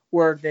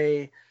 where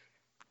they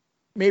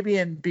maybe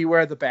in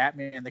Beware the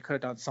Batman, they could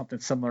have done something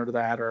similar to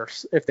that, or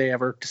if they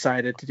ever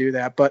decided to do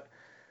that. But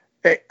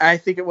I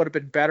think it would have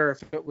been better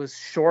if it was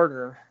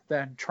shorter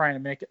than trying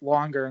to make it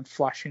longer and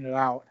fleshing it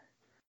out.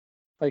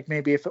 Like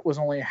maybe if it was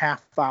only a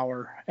half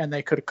hour and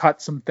they could have cut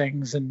some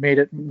things and made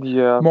it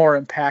more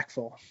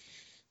impactful.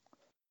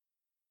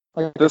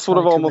 Like this would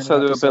have almost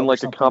had to have been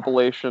like a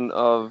compilation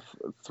of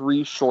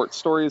 3 short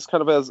stories,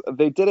 kind of as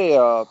they did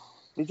a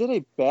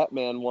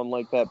Batman one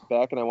like that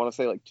back in, I want to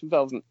say, like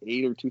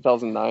 2008 or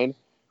 2009,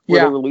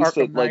 where they released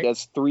Arkham Knight. Like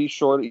as 3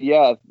 short,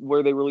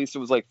 where they released it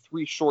was like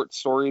 3 short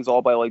stories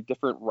all by like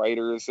different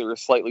writers. They were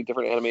slightly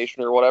different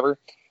animation or whatever.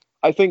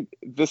 I think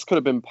this could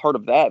have been part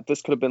of that.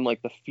 This could have been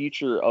like the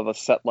feature of a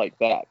set like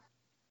that.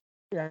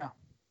 Yeah.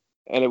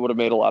 And it would have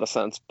made a lot of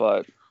sense,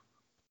 but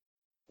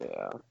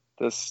yeah,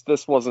 it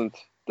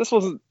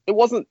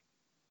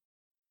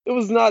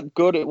was not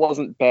good. It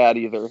wasn't bad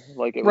either.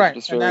 Like it was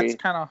just very,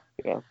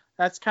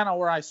 that's kind of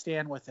where I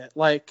stand with it.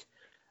 Like,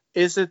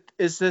 is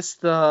this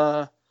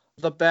the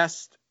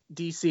best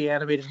DC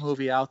animated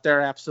movie out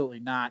there? Absolutely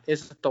not.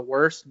 Is it the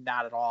worst?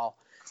 Not at all.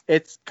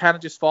 It kind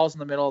of just falls in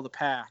the middle of the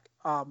pack.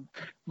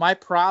 My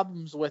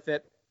problems with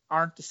it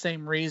aren't the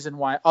same reason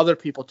why other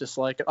people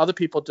dislike it. Other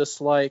people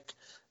dislike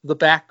the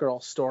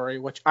Batgirl story,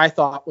 which I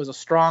thought was a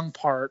strong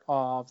part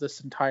of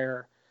this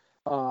entire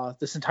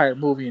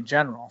movie in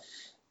general.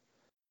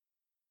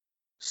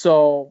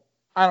 So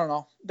I don't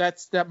know.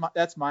 That's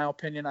my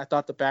opinion. I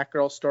thought the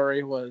Batgirl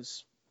story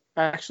was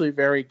actually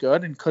very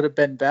good and could have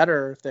been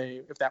better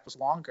if that was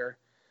longer.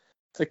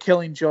 The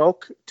Killing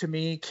Joke to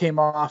me came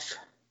off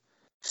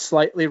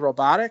slightly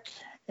robotic,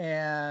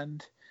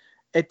 and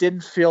it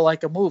didn't feel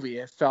like a movie.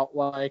 It felt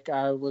like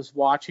I was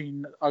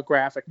watching a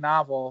graphic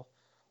novel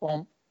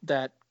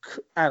that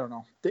I don't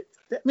know.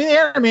 I mean, the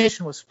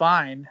animation was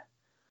fine,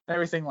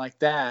 everything like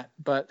that,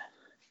 but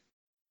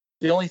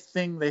the only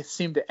thing they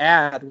seemed to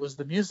add was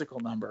the musical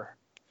number,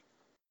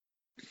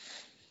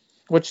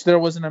 which there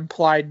was an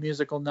implied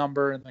musical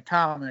number in the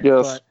comic.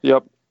 Yes.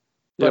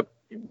 But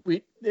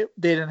they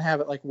didn't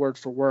have it like word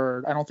for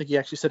word. I don't think he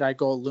actually said "I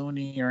go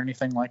loony" or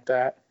anything like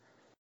that.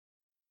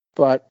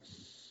 But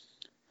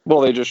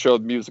well, they just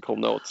showed musical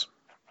notes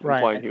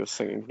implying right, he was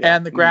singing. Yeah.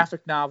 And the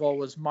graphic novel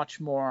was much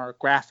more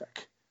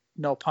graphic.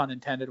 No pun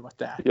intended with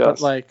that. Yes.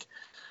 But like,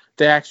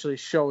 they actually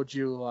showed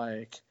you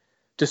like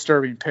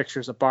disturbing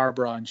pictures of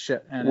Barbara and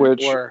shit. And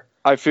which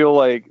I feel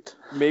like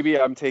maybe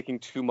I'm taking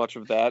too much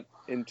of that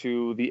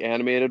into the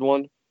animated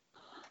one,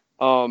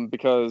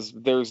 because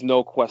there's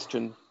no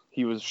question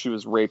she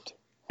was raped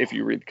if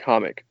you read the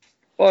comic.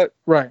 But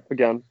right,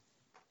 again,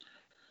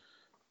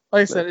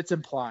 like I said, it's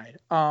implied.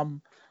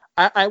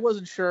 I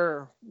wasn't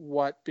sure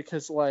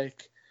because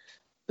like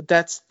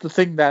that's the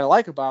thing that I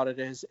like about it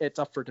is it's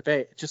up for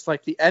debate. Just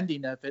like the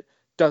ending of it,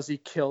 does he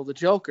kill the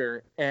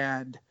Joker?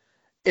 And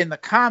in the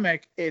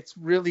comic, it's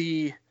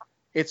really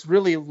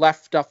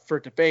left up for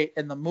debate.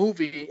 In the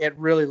movie, it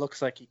really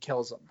looks like he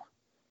kills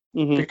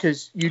him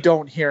because you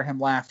don't hear him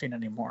laughing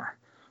anymore.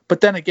 But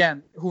then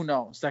again, who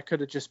knows? That could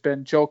have just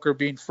been Joker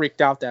being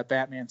freaked out that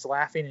Batman's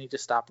laughing and he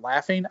just stopped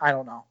laughing. I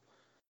don't know.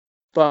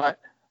 But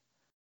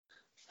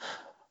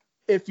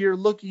if you're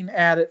looking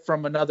at it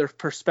from another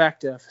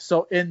perspective,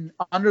 so in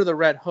Under the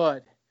Red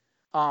Hood,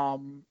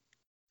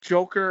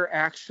 Joker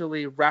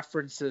actually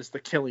references the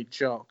Killing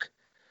Joke.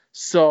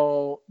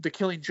 So the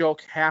Killing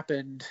Joke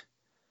happened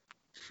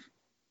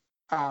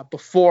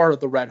before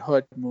the Red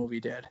Hood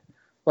movie did,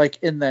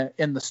 like in the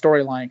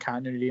storyline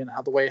continuity and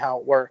how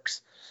it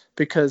works.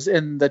 Because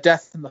in the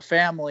Death in the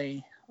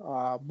Family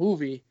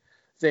movie,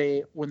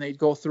 when they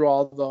go through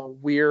all the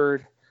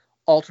weird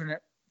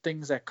alternate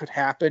things that could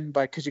happen,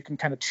 because you can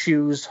kind of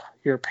choose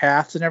your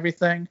paths and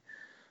everything.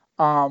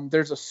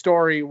 There's a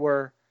story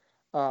where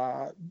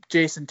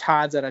Jason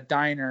Todd's at a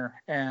diner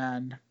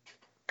and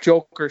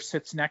Joker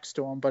sits next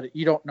to him, but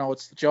you don't know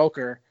it's the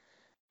Joker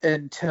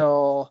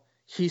until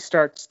he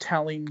starts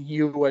telling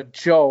you a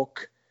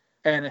joke,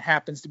 and it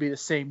happens to be the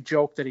same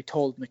joke that he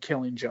told in the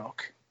Killing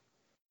Joke.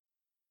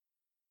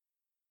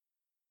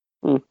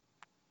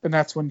 And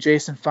that's when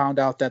Jason found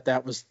out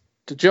that was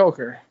the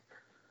Joker.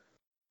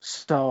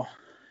 So,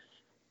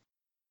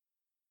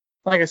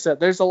 like I said,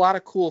 there's a lot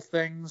of cool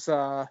things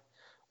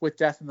with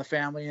Death in the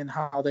Family and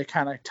how they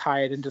kind of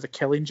tie it into the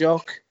Killing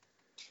Joke.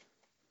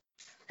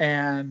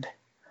 And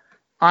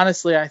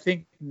honestly, I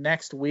think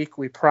next week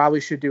we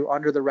probably should do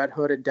Under the Red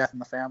Hood and Death in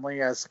the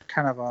Family as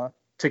kind of a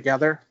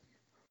together.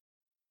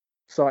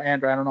 So,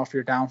 Andrew, I don't know if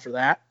you're down for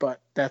that,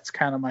 but that's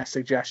kind of my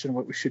suggestion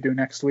what we should do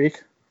next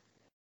week.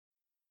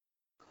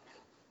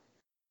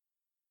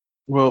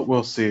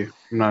 We'll see.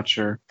 I'm not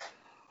sure.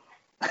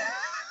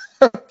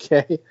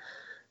 Okay.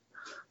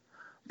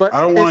 But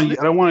I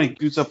don't want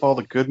to use up all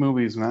the good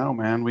movies now,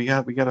 man. We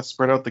got to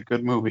spread out the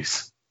good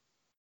movies.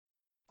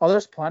 Oh,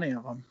 there's plenty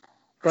of them.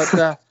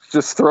 But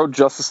just throw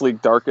Justice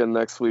League Dark in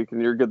next week,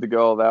 and you're good to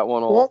go. That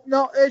one. Well,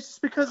 no, it's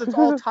just because it's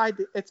all tied.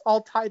 It's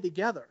all tied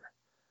together.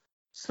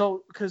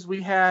 So, because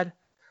we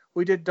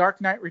did Dark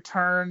Knight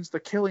Returns, The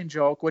Killing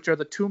Joke, which are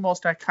the two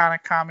most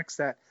iconic comics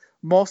that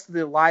most of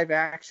the live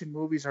action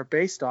movies are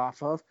based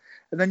off of,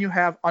 and then you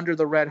have Under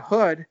the Red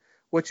Hood,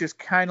 which is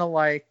kind of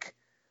like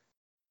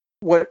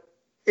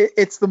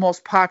it's the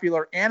most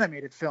popular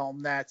animated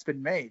film that's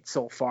been made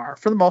so far,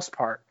 for the most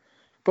part.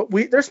 But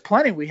there's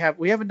plenty. We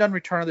haven't done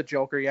Return of the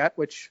Joker yet,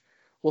 which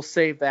we'll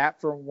save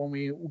that for when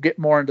we get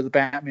more into the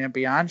Batman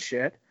Beyond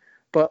shit.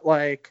 But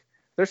like,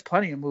 there's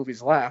plenty of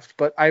movies left.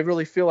 But I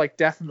really feel like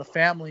Death in the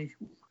Family,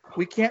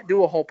 we can't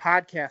do a whole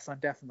podcast on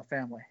Death in the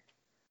Family,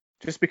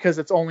 just because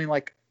it's only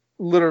like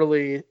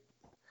literally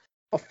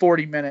a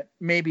 40-minute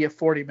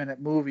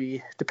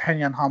movie,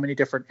 depending on how many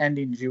different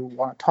endings you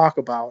want to talk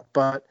about.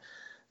 But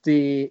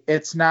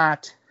it's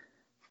not,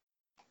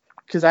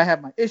 because I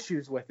have my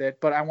issues with it,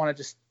 but I want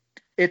to just,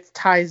 it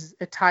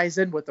ties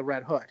in with the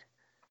Red Hood,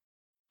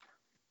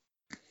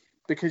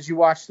 because you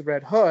watch the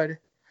Red Hood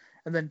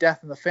and then Death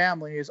in the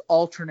Family is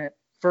alternate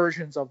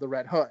versions of the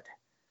Red Hood.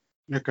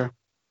 Okay.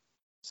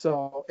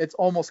 So it's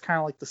almost kind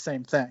of like the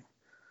same thing.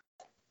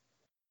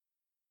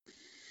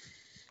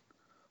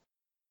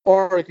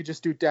 Or I could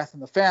just do Death in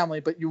the Family,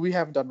 but we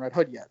haven't done Red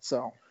Hood yet,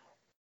 so.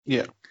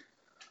 Yeah.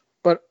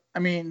 But I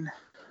mean,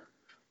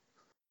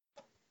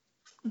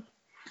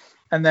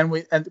 and then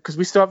because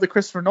we still have the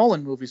Christopher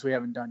Nolan movies we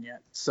haven't done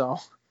yet, so.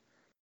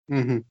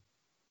 Mm-hmm.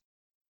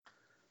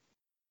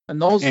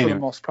 And those, for the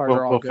most part,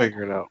 are all good. We'll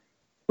figure it out.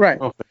 Right.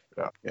 We'll figure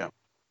it out, yeah.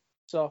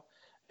 So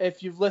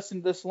if you've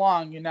listened this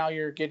long,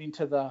 you're getting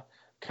to the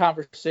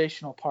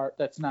conversational part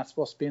that's not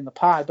supposed to be in the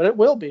pod, but it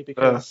will be,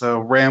 because the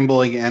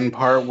rambling end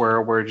part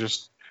where we're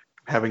just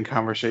having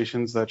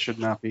conversations that should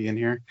not be in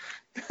here.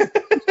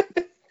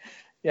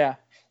 Yeah.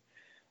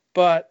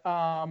 But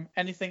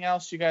anything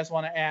else you guys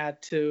want to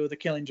add to The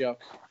Killing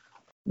Joke?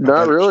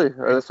 Not really.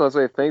 I just want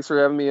to say thanks for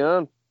having me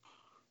on.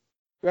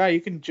 Yeah,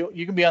 you can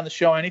be on the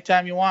show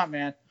anytime you want,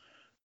 man.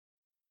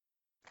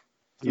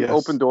 An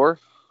open door.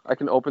 I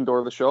can open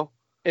door the show.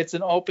 It's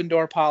an open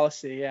door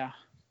policy, yeah.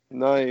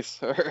 Nice.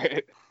 All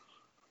right.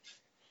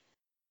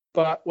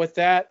 But with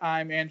that,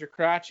 I'm Andrew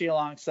Crotchy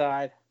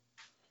alongside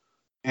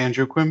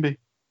Andrew Quimby.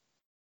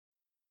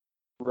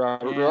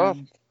 Robert Roth.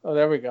 Oh,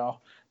 there we go.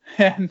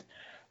 And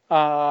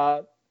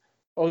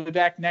we'll be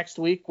back next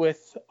week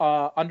with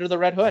Under the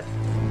Red Hood.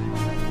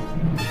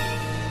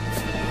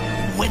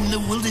 When the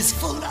world is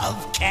full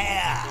of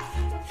care,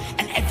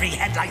 and every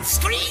headline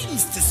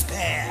screams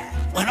despair,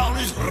 when all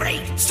is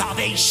rape,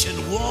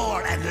 starvation,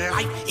 war, and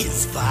life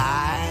is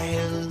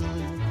vile,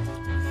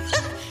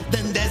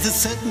 then there's a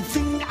certain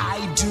thing I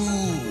do,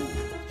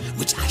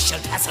 which I shall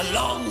pass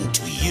along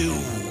to you,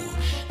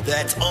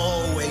 that's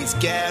always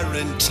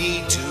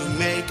guaranteed to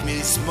make me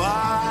smile.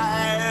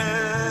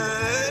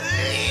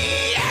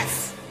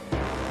 Yes!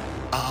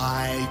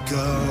 I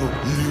go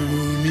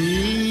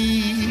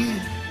loony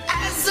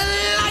as a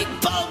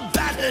light bulb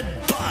battered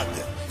bug,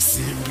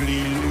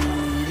 simply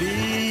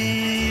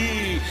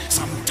loony,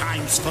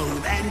 sometimes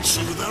fold and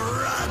chew the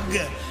rug.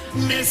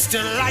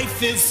 Mr.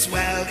 Life is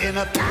swell in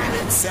a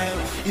padded cell,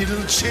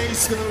 it'll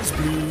chase those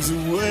blues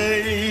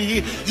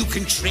away. You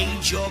can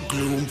trade your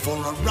gloom for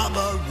a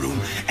rubber room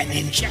and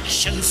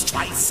injections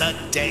twice a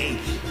day.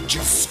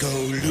 Just go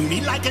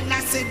loony like an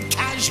acid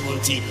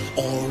casualty,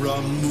 or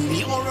a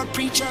moony, or a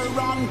preacher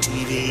on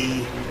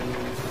TV.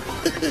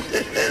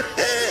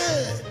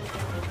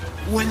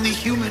 When the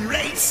human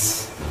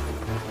race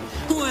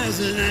wears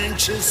an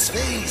anxious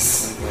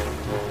face,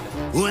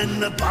 when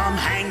the bomb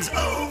hangs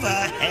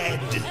overhead,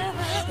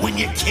 when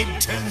your kid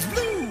turns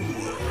blue,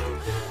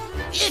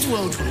 it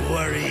won't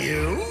worry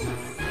you.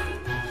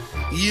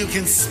 You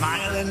can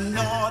smile and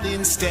nod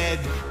instead.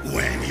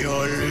 When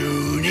you're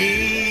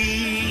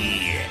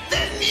loony,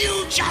 then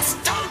you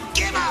just don't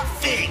give a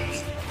fig.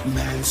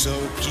 Man so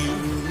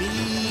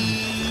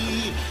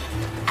puny,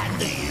 and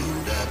the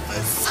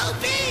universe so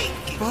big.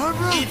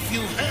 Barbara? If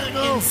you hurt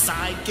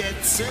inside,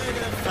 get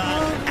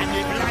certified. And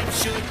if life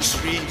should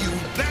treat you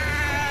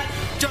bad,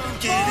 don't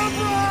get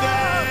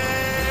either.